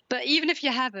 But even if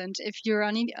you haven't, if you're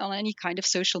on any kind of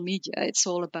social media, it's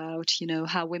all about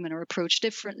how women are approached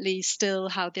differently, still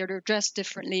how they're dressed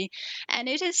differently, and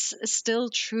it is still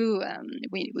true.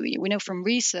 We know from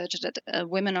research that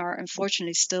women are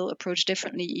unfortunately still approached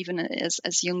differently, even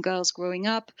as young girls growing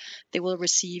up. They will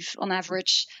receive, on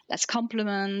average, less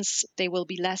compliments. They will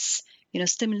be less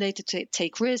stimulated to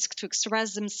take risk, to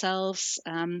express themselves.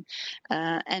 And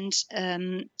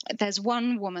there's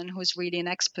one woman who's really an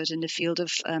expert in the field of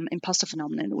imposter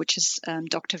phenomenon, which is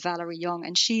Dr. Valerie Young.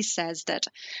 And she says that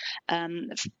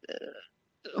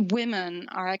women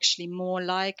are actually more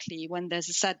likely, when there's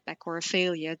a setback or a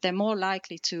failure, they're more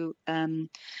likely to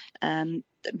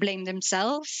blame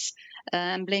themselves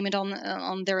and blame it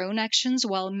on their own actions,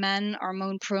 while men are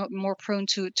more prone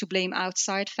to blame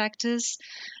outside factors.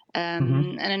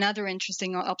 And another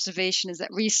interesting observation is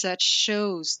that research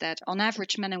shows that on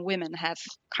average men and women have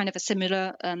kind of a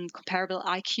similar comparable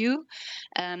IQ.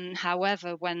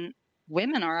 However, when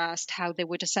women are asked how they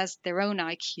would assess their own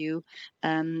IQ,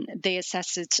 they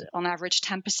assess it on average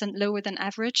 10% lower than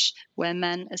average, where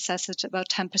men assess it about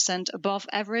 10% above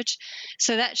average.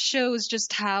 So that shows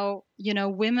just how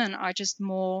women are just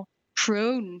more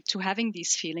prone to having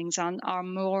these feelings and are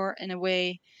more, in a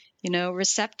way,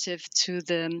 receptive to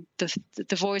the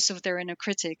voice of their inner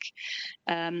critic.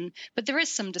 But there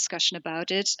is some discussion about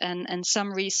it, and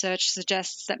some research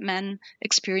suggests that men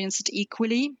experience it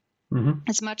equally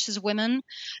as much as women.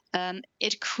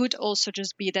 It could also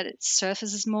just be that it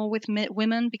surfaces more with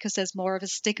women because there's more of a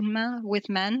stigma with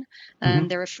men,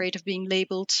 and they're afraid of being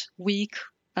labeled weak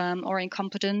or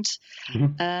incompetent.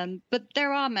 But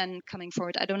there are men coming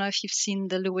forward. I don't know if you've seen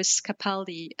the Lewis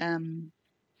Capaldi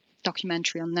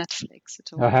documentary on Netflix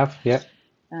at all. I have, yeah.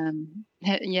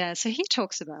 So he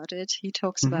talks about it. He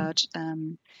talks about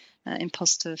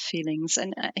imposter feelings,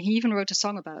 and he even wrote a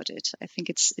song about it. I think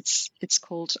it's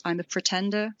called "I'm a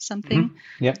Pretender" something.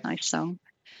 Yeah, nice song.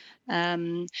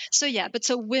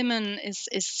 So women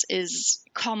is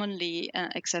commonly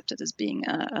accepted as being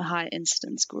a high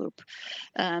incidence group.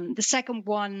 The second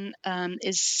one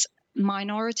is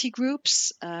minority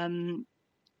groups.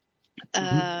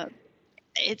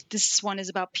 This one is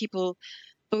about people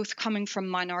both coming from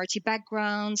minority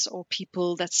backgrounds or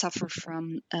people that suffer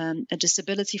from a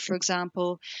disability, for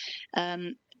example,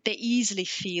 they easily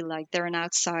feel like they're an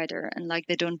outsider and like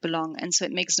they don't belong. And so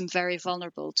it makes them very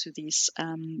vulnerable to these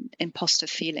imposter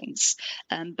feelings.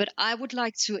 But I would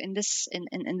like to, in the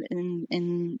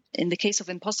case of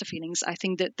imposter feelings, I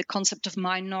think that the concept of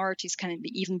minorities can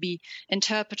even be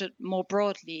interpreted more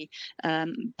broadly,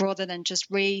 broader than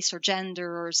just race or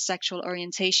gender or sexual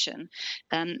orientation.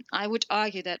 I would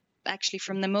argue that actually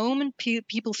from the moment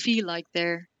people feel like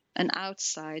they're an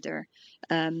outsider,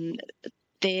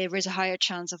 there is a higher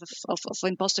chance of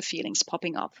imposter feelings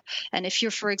popping up. And if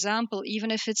you're, for example, even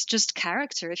if it's just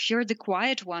character, if you're the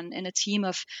quiet one in a team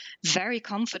of very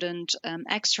confident,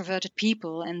 extroverted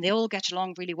people, and they all get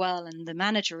along really well, and the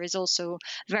manager is also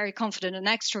very confident and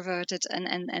extroverted,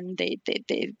 and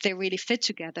they really fit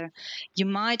together, you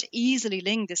might easily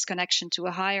link this connection to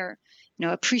a higher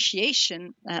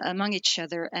appreciation among each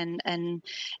other, and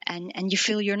you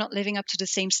feel you're not living up to the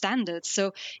same standards.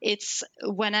 So it's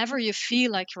whenever you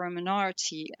feel like you're a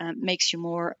minority, makes you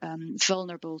more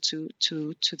vulnerable to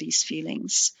these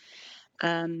feelings.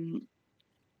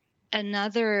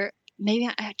 Another, maybe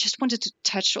I just wanted to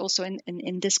touch also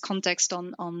in this context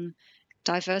on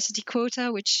diversity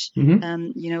quota, which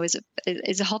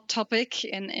is a hot topic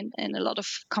in a lot of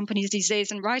companies these days,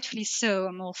 and rightfully so.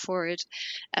 I'm all for it.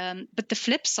 But the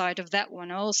flip side of that one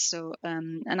also,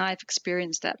 and I've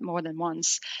experienced that more than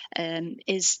once,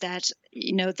 is that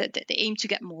that the aim to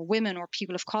get more women or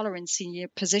people of color in senior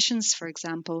positions, for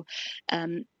example,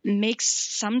 makes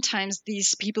sometimes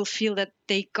these people feel that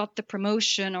they got the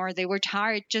promotion or they were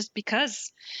hired just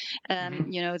because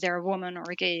they're a woman or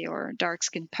a gay or a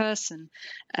dark-skinned person,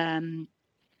 and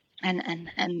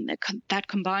that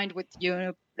combined with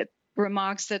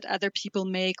remarks that other people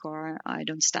make, or I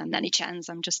don't stand any chance,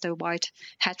 I'm just a white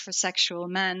heterosexual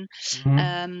man,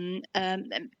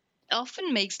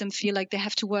 often makes them feel like they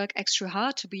have to work extra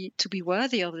hard to be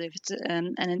worthy of it,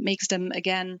 and it makes them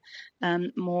again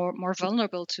more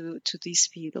vulnerable to these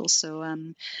people. So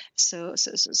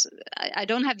I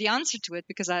don't have the answer to it,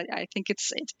 because I think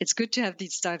it's good to have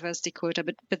these diversity quota,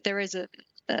 but there is a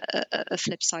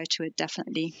flip side to it,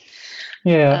 definitely.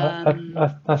 Yeah,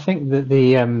 I think that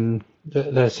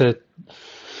there's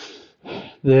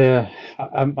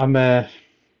I'm a,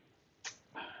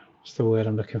 what's the word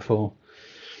I'm looking for?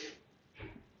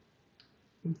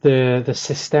 The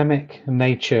systemic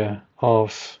nature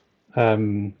of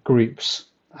groups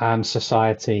and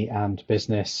society and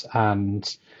business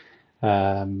and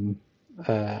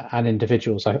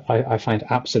individuals, I find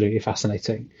absolutely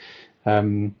fascinating.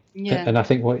 And I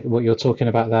think what you're talking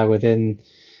about there within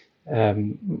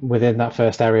that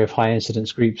first area of high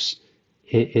incidence groups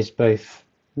is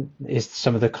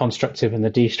some of the constructive and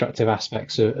the destructive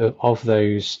aspects of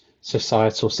those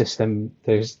societal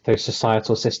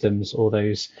societal systems, or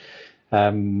those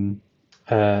the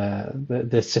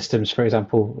systems, for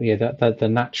example, the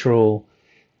natural,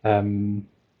 I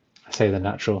say the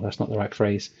natural, that's not the right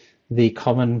phrase, the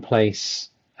commonplace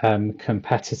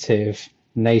competitive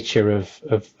nature of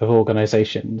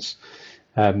organizations,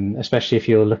 especially if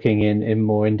you're looking in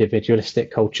more individualistic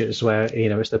cultures where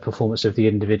it's the performance of the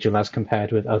individual as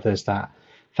compared with others that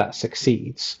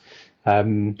succeeds.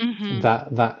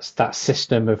 That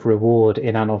system of reward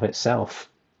in and of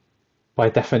itself, by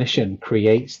definition,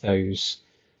 creates those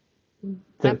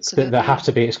that have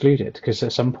to be excluded, because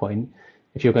at some point,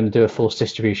 if you're going to do a forced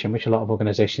distribution, which a lot of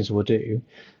organizations will do,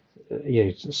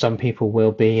 some people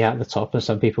will be at the top and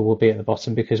some people will be at the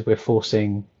bottom, because we're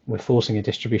forcing a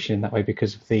distribution in that way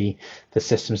because of the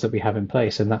systems that we have in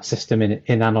place. And that system in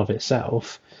and of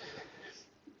itself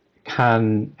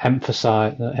can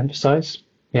emphasize,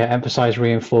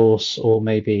 reinforce, or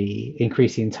maybe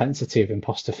increase the intensity of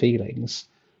imposter feelings,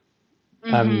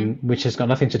 which has got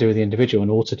nothing to do with the individual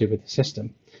and all to do with the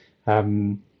system.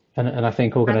 And I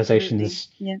think organizations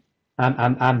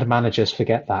and managers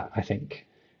forget that, I think.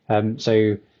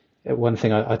 So one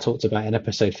thing I talked about in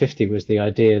episode 50 was the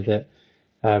idea that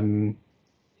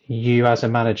you as a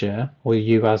manager, or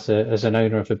you as an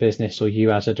owner of a business, or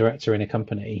you as a director in a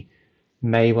company,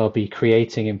 may well be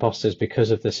creating imposters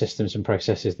because of the systems and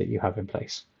processes that you have in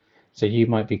place. So you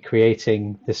might be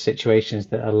creating the situations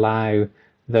that allow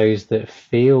those that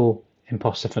feel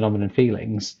imposter phenomenon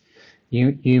feelings,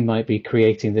 you might be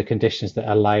creating the conditions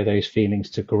that allow those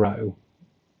feelings to grow.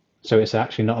 So it's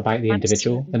actually not about the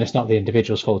individual, and it's not the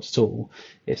individual's fault at all.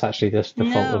 It's actually the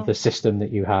fault of the system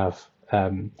that you have.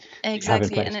 Exactly, you have in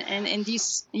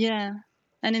place.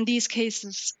 And in these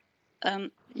cases,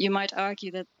 you might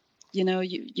argue that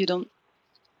you don't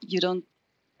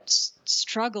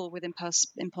struggle with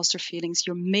imposter feelings.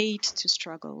 You're made to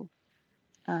struggle.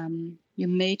 You're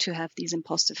made to have these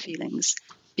imposter feelings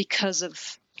because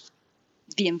of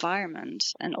the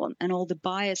environment and all the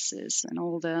biases and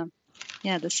all the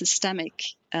systemic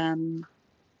how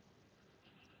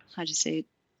do you say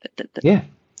it?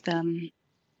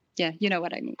 You know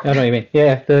what I mean. I know what you mean.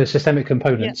 Yeah, the systemic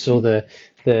components or the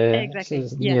exactly.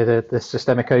 the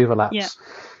systemic overlaps. Yeah.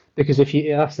 Because if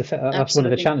you that's one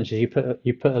of the challenges. You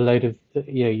put a load of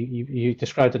you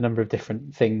described a number of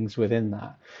different things within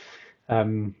that.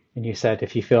 And you said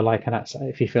if you feel like an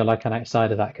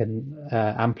outsider, that can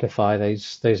amplify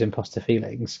those imposter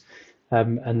feelings,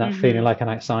 and that feeling like an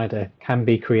outsider can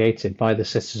be created by the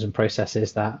systems and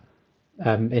processes that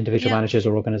individual managers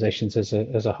or organizations as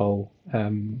a whole.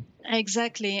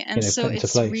 Exactly, and so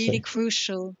it's really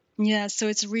crucial. Yeah, so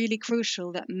it's really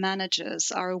crucial that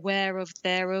managers are aware of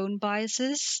their own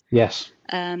biases. Yes.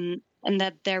 And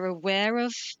that they're aware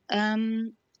of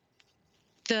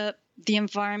the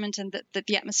environment and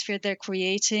the atmosphere they're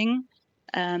creating,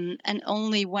 and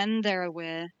only when they're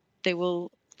aware they will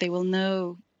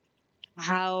know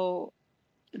how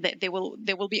they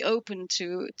will be open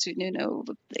to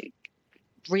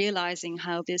realizing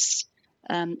how this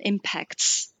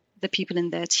impacts the people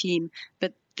in their team.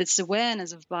 But this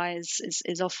awareness of bias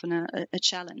is often a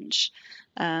challenge,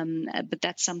 but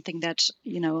that's something that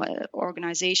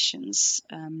organizations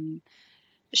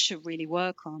should really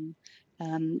work on.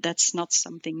 That's not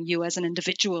something you as an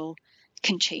individual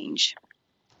can change.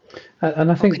 And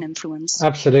I think can influence.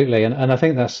 Absolutely, and I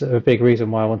think that's a big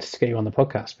reason why I wanted to get you on the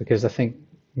podcast, because I think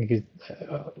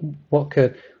what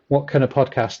can a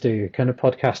podcast do? Can a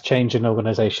podcast change an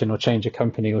organization or change a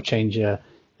company or change a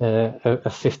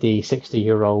 50,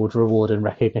 60-year-old reward and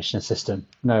recognition system?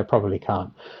 No, it probably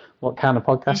can't. What can a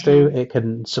podcast do? It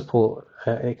can support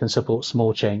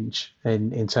small change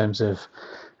in terms of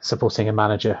supporting a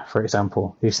manager, for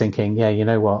example, who's thinking, yeah, you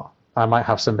know what, I might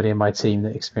have somebody in my team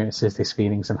that experiences these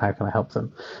feelings, and how can I help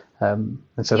them? And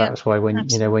so that's why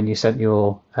when you sent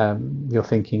your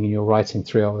thinking and your writing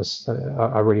through,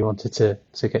 I really wanted to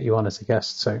get you on as a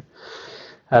guest. So,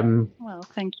 well,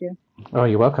 thank you. Oh,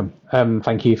 you're welcome.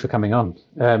 Thank you for coming on.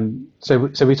 So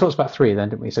we talked about three then,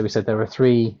 didn't we? So we said there were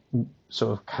three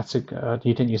sort of categories.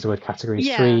 You didn't use the word categories.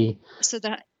 Yeah. Three. So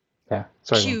that. Yeah.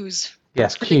 Sorry. Cues.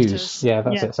 Yes, cues. Yeah,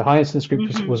 that's it. So high incidence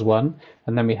group was one,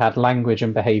 and then we had language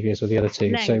and behaviors were the other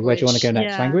two. So where do you want to go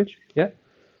next? Language? Yeah.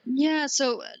 Yeah.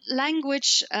 So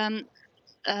language.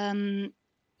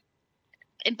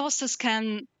 Imposters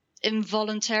can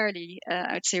involuntarily,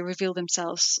 I'd say, reveal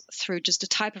themselves through just the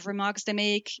type of remarks they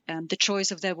make, the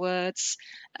choice of their words,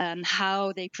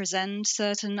 how they present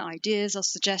certain ideas or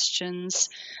suggestions.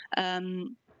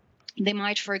 They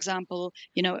might, for example,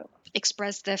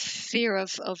 express their fear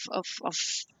of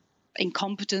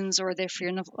incompetence, or their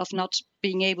fear of not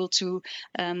being able to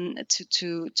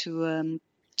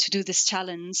do this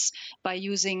challenge by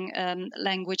using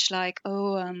language like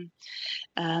by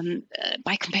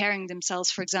comparing themselves,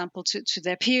 for example, to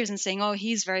their peers and saying, oh,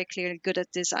 he's very clearly good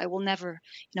at this, I will never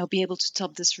be able to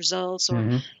top this result,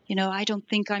 or I don't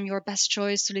think I'm your best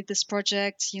choice to lead this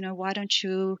project, why don't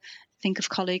you think of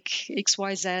colleague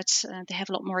XYZ, they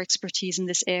have a lot more expertise in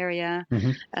this area.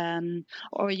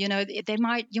 Or you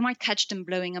might catch them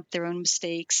blowing up their own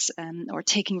mistakes, or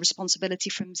taking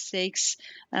responsibility for mistakes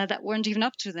that weren't even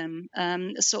up to them.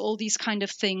 So all these kind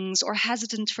of things, or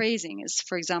hesitant phrasing is,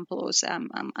 for example,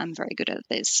 I'm very good at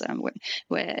this,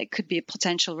 where it could be a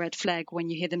potential red flag when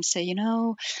you hear them say,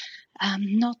 not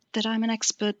that I'm an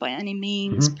expert by any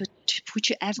means, but would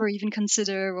you ever even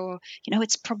consider, or,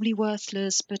 it's probably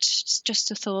worthless, but it's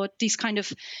just a thought. These kind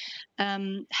of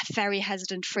very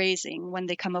hesitant phrasing when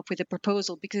they come up with a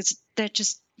proposal, because they're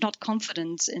just not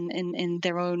confident in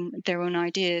their own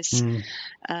ideas.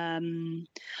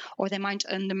 Or they might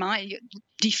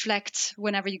deflect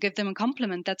whenever you give them a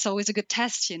compliment. That's always a good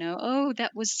test, oh,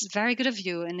 that was very good of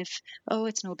you, and if, oh,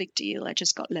 it's no big deal, I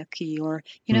just got lucky, or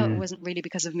it wasn't really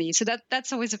because of me. So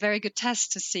that's always a very good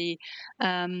test to see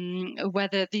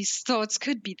whether these thoughts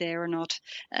could be there or not.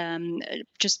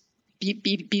 Just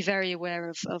be very aware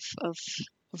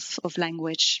of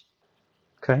language.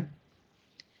 Okay.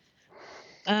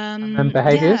 And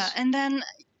behaviors? Yeah, and then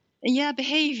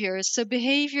behaviors. So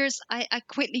behaviors, I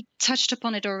quickly touched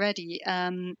upon it already.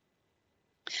 There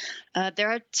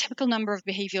are a typical number of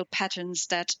behavioral patterns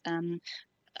that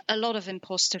a lot of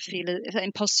imposters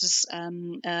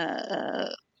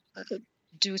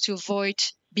do to avoid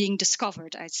being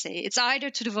discovered. I'd say it's either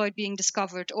to avoid being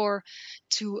discovered, or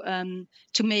to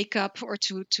make up, or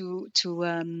to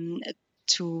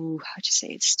to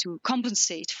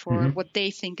compensate for what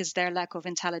they think is their lack of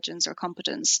intelligence or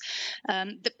competence.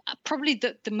 Probably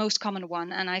the most common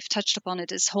one, and I've touched upon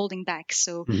it, is holding back.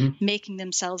 So making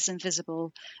themselves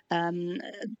invisible.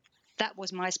 That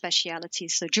was my speciality.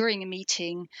 So during a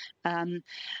meeting,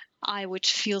 I would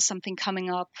feel something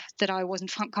coming up that I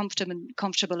wasn't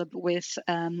comfortable with,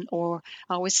 or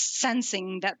I was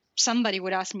sensing that somebody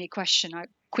would ask me a question. I'd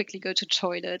quickly go to the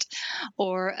toilet,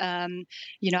 or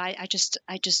I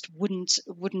just wouldn't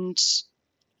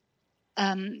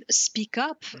speak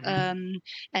up, and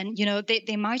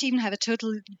they might even have a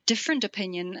totally different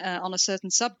opinion on a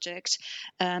certain subject.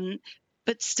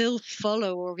 But still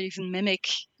follow or even mimic,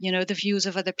 the views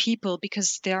of other people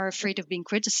because they are afraid of being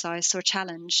criticized or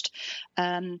challenged.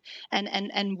 And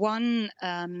one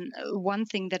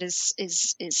thing that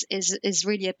is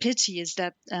really a pity is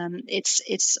that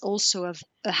it's also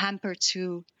a hamper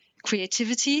to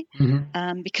creativity,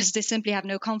 because they simply have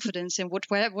no confidence in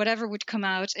whatever would come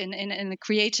out in a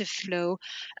creative flow.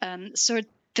 So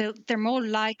they're more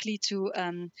likely to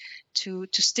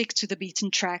stick to the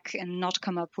beaten track and not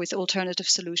come up with alternative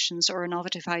solutions or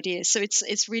innovative ideas. So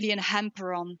it's really a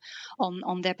hamper on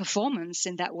their performance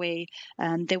in that way.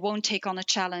 They won't take on a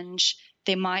challenge.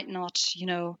 They might not,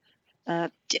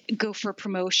 go for a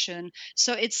promotion.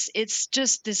 So it's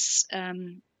just this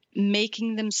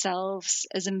making themselves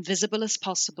as invisible as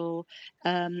possible,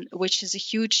 which is a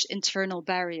huge internal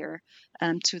barrier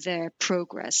to their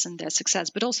progress and their success,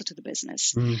 but also to the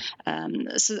business.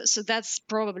 So that's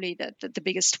probably the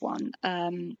biggest one.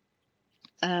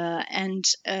 And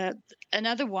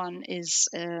another one is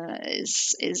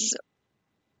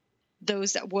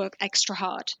those that work extra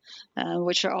hard,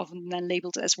 which are often then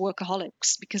labeled as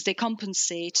workaholics, because they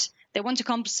want to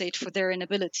compensate for their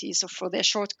inabilities or for their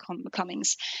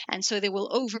shortcomings. And so they will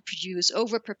overproduce,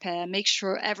 overprepare, make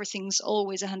sure everything's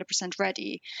always 100%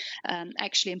 ready.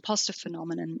 Actually, imposter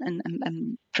phenomenon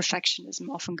and perfectionism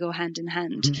often go hand in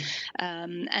hand.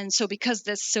 And so because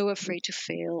they're so afraid to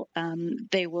fail,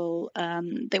 they will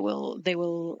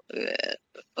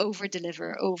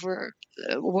over-deliver,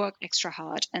 work extra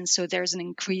hard. And so there's an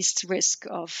increased risk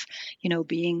of,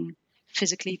 being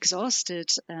physically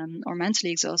exhausted or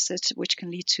mentally exhausted, which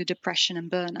can lead to depression and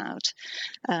burnout,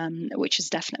 which is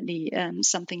definitely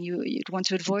something you'd want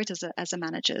to avoid as a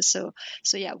manager. So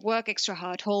yeah, work extra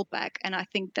hard, hold back. And I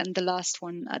think then the last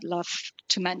one I'd love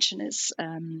to mention is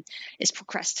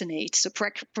procrastinate. So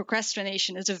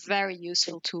procrastination is a very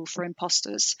useful tool for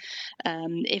imposters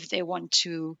if they want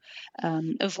to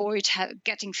avoid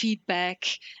getting feedback,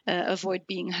 avoid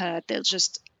being heard. They'll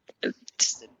just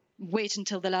wait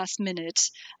until the last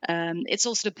minute. It's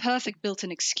also the perfect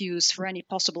built-in excuse for any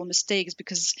possible mistakes,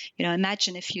 because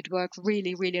imagine if you'd work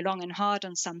really, really long and hard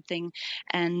on something,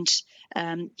 and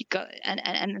you got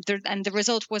and the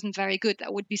result wasn't very good.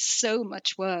 That would be so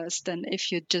much worse than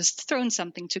if you'd just thrown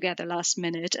something together last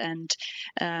minute and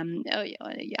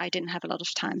I didn't have a lot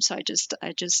of time, so I just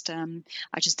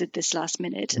did this last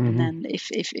minute. And then if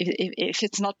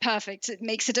it's not perfect, it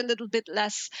makes it a little bit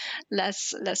less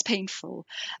painful.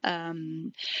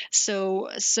 So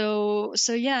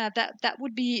yeah, that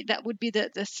would be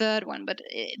the third one. But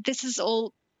this is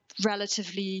all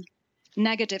relatively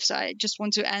negative. So I just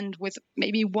want to end with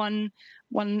maybe one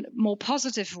more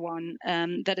positive one,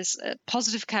 that is a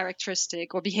positive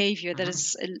characteristic or behavior that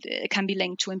is can be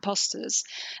linked to imposters,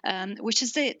 which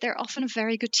is they're often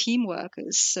very good team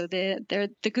workers. So they're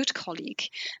the good colleague,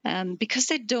 because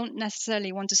they don't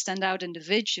necessarily want to stand out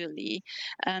individually.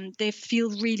 They feel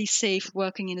really safe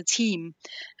working in a team.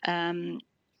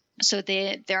 So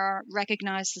they are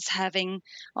recognized as having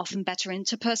often better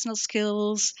interpersonal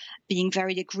skills, being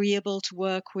very agreeable to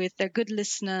work with. They're good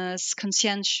listeners,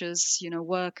 conscientious,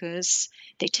 workers.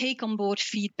 They take on board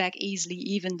feedback easily,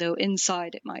 even though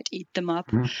inside it might eat them up.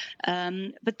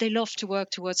 But they love to work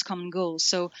towards common goals.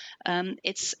 So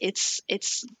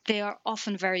they are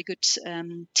often very good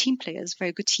team players,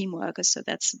 very good team workers. So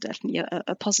that's definitely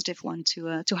a positive one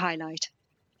to highlight.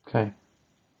 Okay.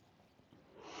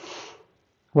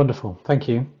 Wonderful, thank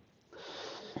you.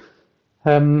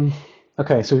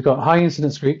 Okay, so we've got high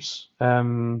incidence groups,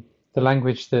 the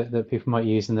language that people might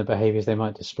use and the behaviors they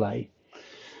might display.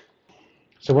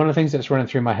 So one of the things that's running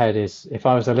through my head is, if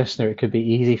I was a listener, it could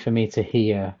be easy for me to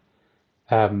hear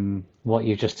what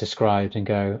you just described and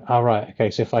go, all right,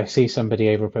 okay, so if I see somebody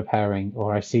over preparing,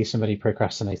 or I see somebody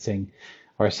procrastinating,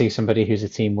 or I see somebody who's a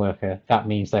team worker, that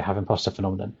means they have imposter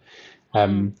phenomenon,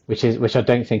 which I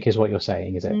don't think is what you're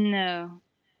saying, is it?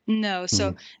 No.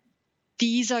 So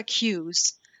these are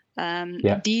cues.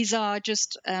 These are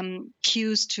just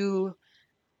cues to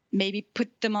maybe put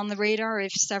them on the radar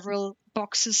if several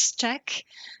boxes check.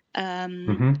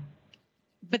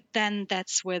 But then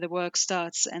that's where the work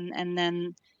starts, and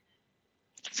then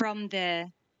from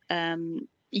there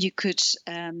you could,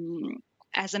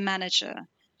 as a manager,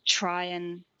 try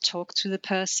and talk to the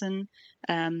person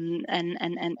and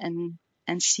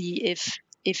see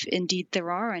if indeed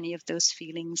there are any of those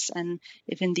feelings, and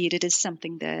if indeed it is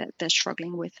something they're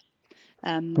struggling with.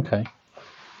 Okay.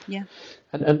 Yeah.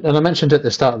 And I mentioned at the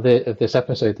start of this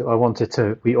episode that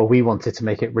we wanted to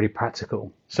make it really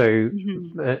practical. So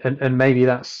and maybe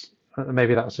that's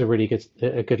a really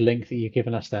good link that you've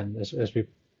given us then as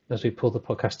we pull the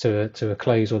podcast to a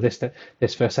close, or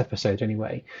this first episode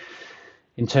anyway.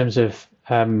 In terms of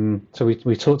so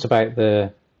we talked about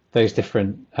those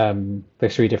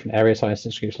three different areas: science,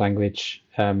 speech, language,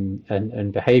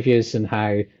 and behaviours, and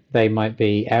how they might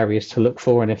be areas to look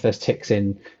for, and if there's ticks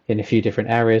in a few different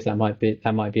areas, that might be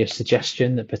a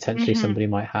suggestion that potentially somebody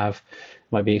might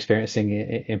be experiencing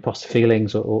imposter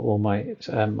feelings, or might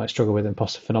struggle with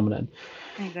imposter phenomenon.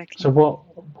 Exactly. So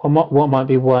what might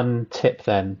be one tip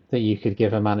then that you could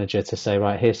give a manager to say,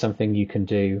 right, here's something you can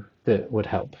do that would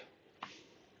help?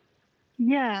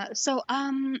 Yeah. So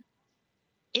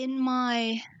in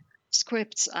my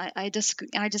scripts, I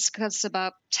discuss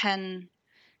about 10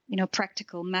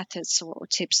 practical methods or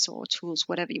tips or tools,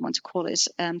 whatever you want to call it,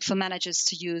 for managers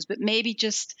to use. But maybe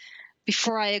just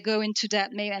before I go into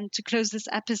that, and to close this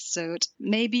episode,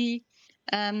 maybe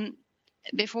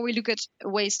before we look at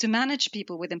ways to manage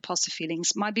people with imposter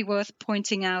feelings, might be worth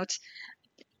pointing out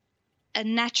a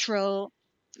natural,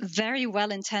 very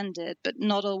well intended, but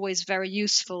not always very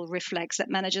useful reflex that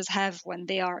managers have when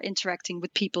they are interacting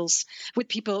with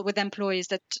employees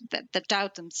that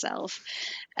doubt themselves.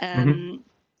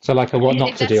 So like a what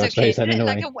not to do, I suppose, then, in a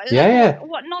way.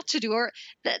 What not to do, or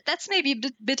that's maybe a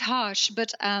bit harsh,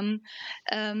 but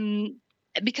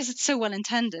because it's so well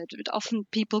intended, but often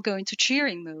people go into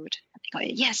cheering mode.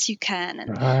 Yes, you can,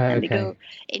 and they go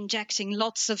injecting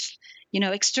lots of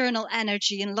external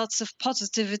energy and lots of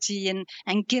positivity,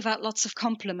 and give out lots of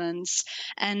compliments,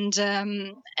 and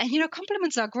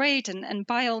compliments are great, and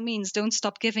by all means don't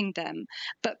stop giving them,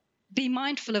 but be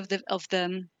mindful of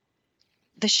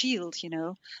the shield.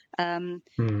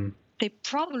 They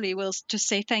probably will just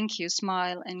say thank you,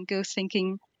 smile, and go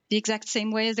thinking the exact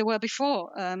same way as they were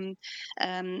before. And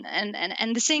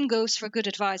the same goes for good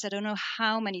advice. I don't know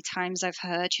how many times I've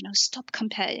heard, stop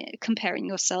comparing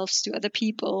yourselves to other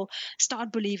people,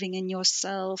 start believing in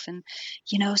yourself, and,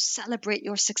 celebrate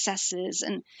your successes.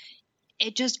 And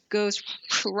it just goes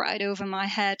right over my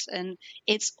head, and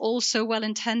it's also well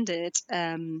intended.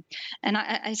 And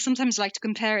I sometimes like to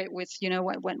compare it with,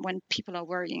 when people are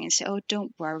worrying and say, "Oh,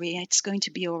 don't worry, it's going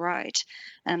to be all right."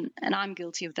 And I'm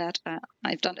guilty of that.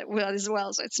 I've done it well as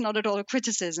well, so it's not at all a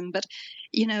criticism. But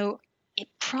it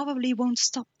probably won't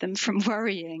stop them from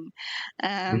worrying.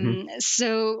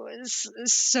 So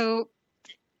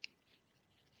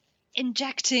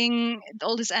injecting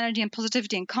all this energy and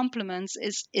positivity and compliments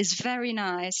is very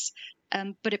nice,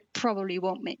 but it probably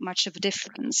won't make much of a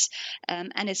difference,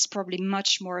 and it's probably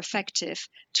much more effective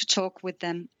to talk with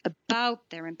them about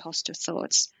their imposter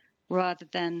thoughts rather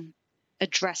than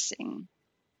addressing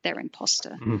their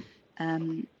imposter.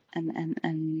 And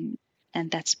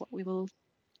that's what we will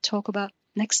talk about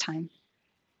next time.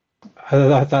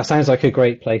 That sounds like a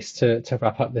great place to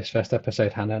wrap up this first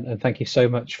episode, Hannah, and thank you so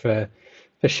much for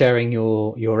sharing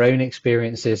your own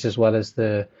experiences as well as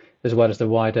the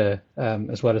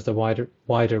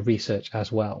wider research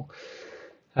as well.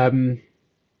 And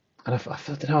I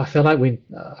feel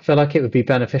like it would be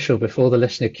beneficial before the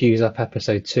listener queues up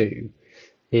episode 2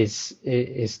 is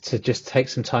to just take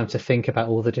some time to think about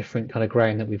all the different kind of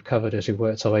ground that we've covered as we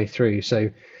worked our way through. So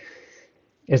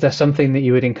is there something that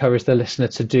you would encourage the listener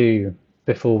to do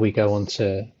before we go on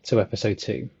to episode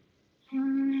 2?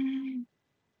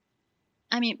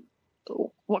 I mean,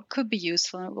 what could be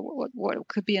useful, what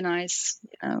could be a nice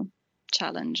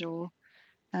challenge or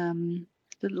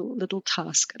little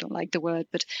task. I don't like the word,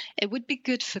 but it would be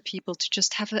good for people to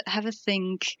just have a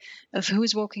think of who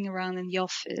is walking around in the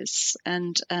office,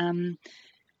 and who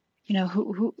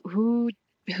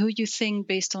you think,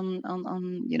 based on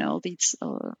all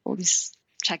these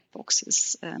check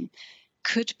boxes,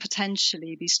 could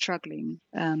potentially be struggling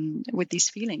with these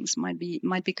feelings. Might be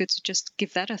good to just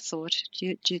give that a thought.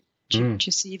 Do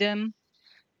you see them?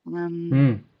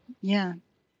 Yeah.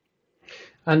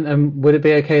 And would it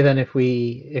be okay then if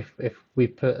we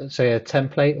put, say, a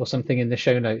template or something in the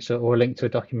show notes, or a link to a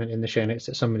document in the show notes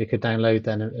that somebody could download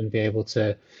then and be able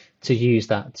to use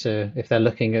that to, if they're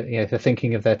looking at, if they're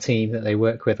thinking of their team that they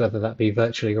work with, whether that be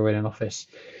virtually or in an office,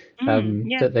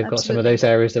 that they've got some of those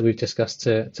areas that we've discussed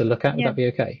to look at. Would that be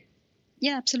okay?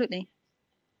 Yeah, absolutely.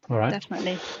 All right.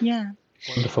 Definitely. Yeah.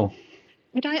 Wonderful.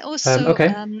 But I also...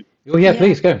 okay.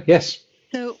 Please go. Yes.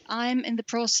 So I'm in the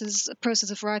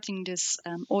process of writing this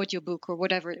audiobook or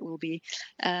whatever it will be.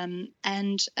 And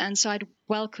so I'd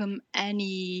welcome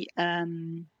any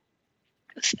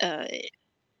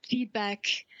feedback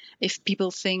if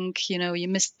people think, you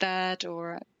missed that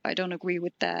or I don't agree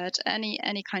with that,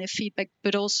 any kind of feedback,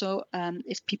 but also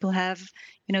if people have,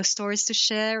 stories to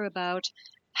share about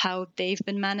how they've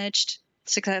been managed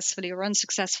successfully or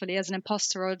unsuccessfully as an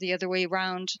imposter, or the other way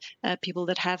around, people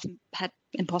that have had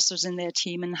imposters in their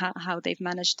team and how they've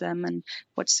managed them and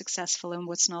what's successful and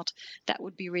what's not. That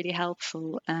would be really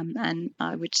helpful. And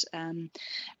I would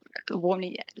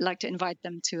warmly like to invite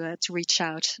them to reach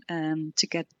out to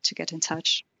get in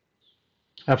touch.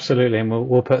 Absolutely, and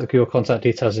we'll put your contact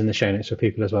details in the show notes for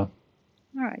people as well.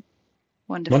 All right.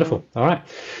 Wonderful. All right.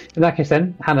 In that case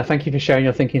then, Hannah, thank you for sharing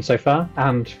your thinking so far,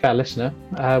 and fair listener,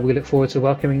 we look forward to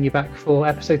welcoming you back for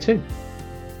episode 2.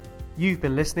 You've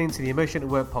been listening to the Emotion at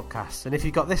Work podcast, and if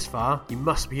you got this far, you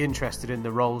must be interested in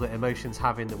the role that emotions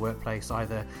have in the workplace,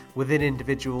 either within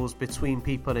individuals, between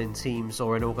people in teams,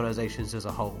 or in organisations as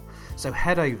a whole. So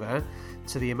head over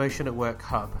to the Emotion at Work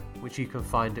Hub, which you can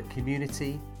find at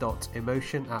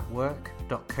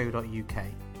community.emotionatwork.co.uk.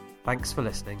 Thanks for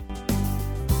listening.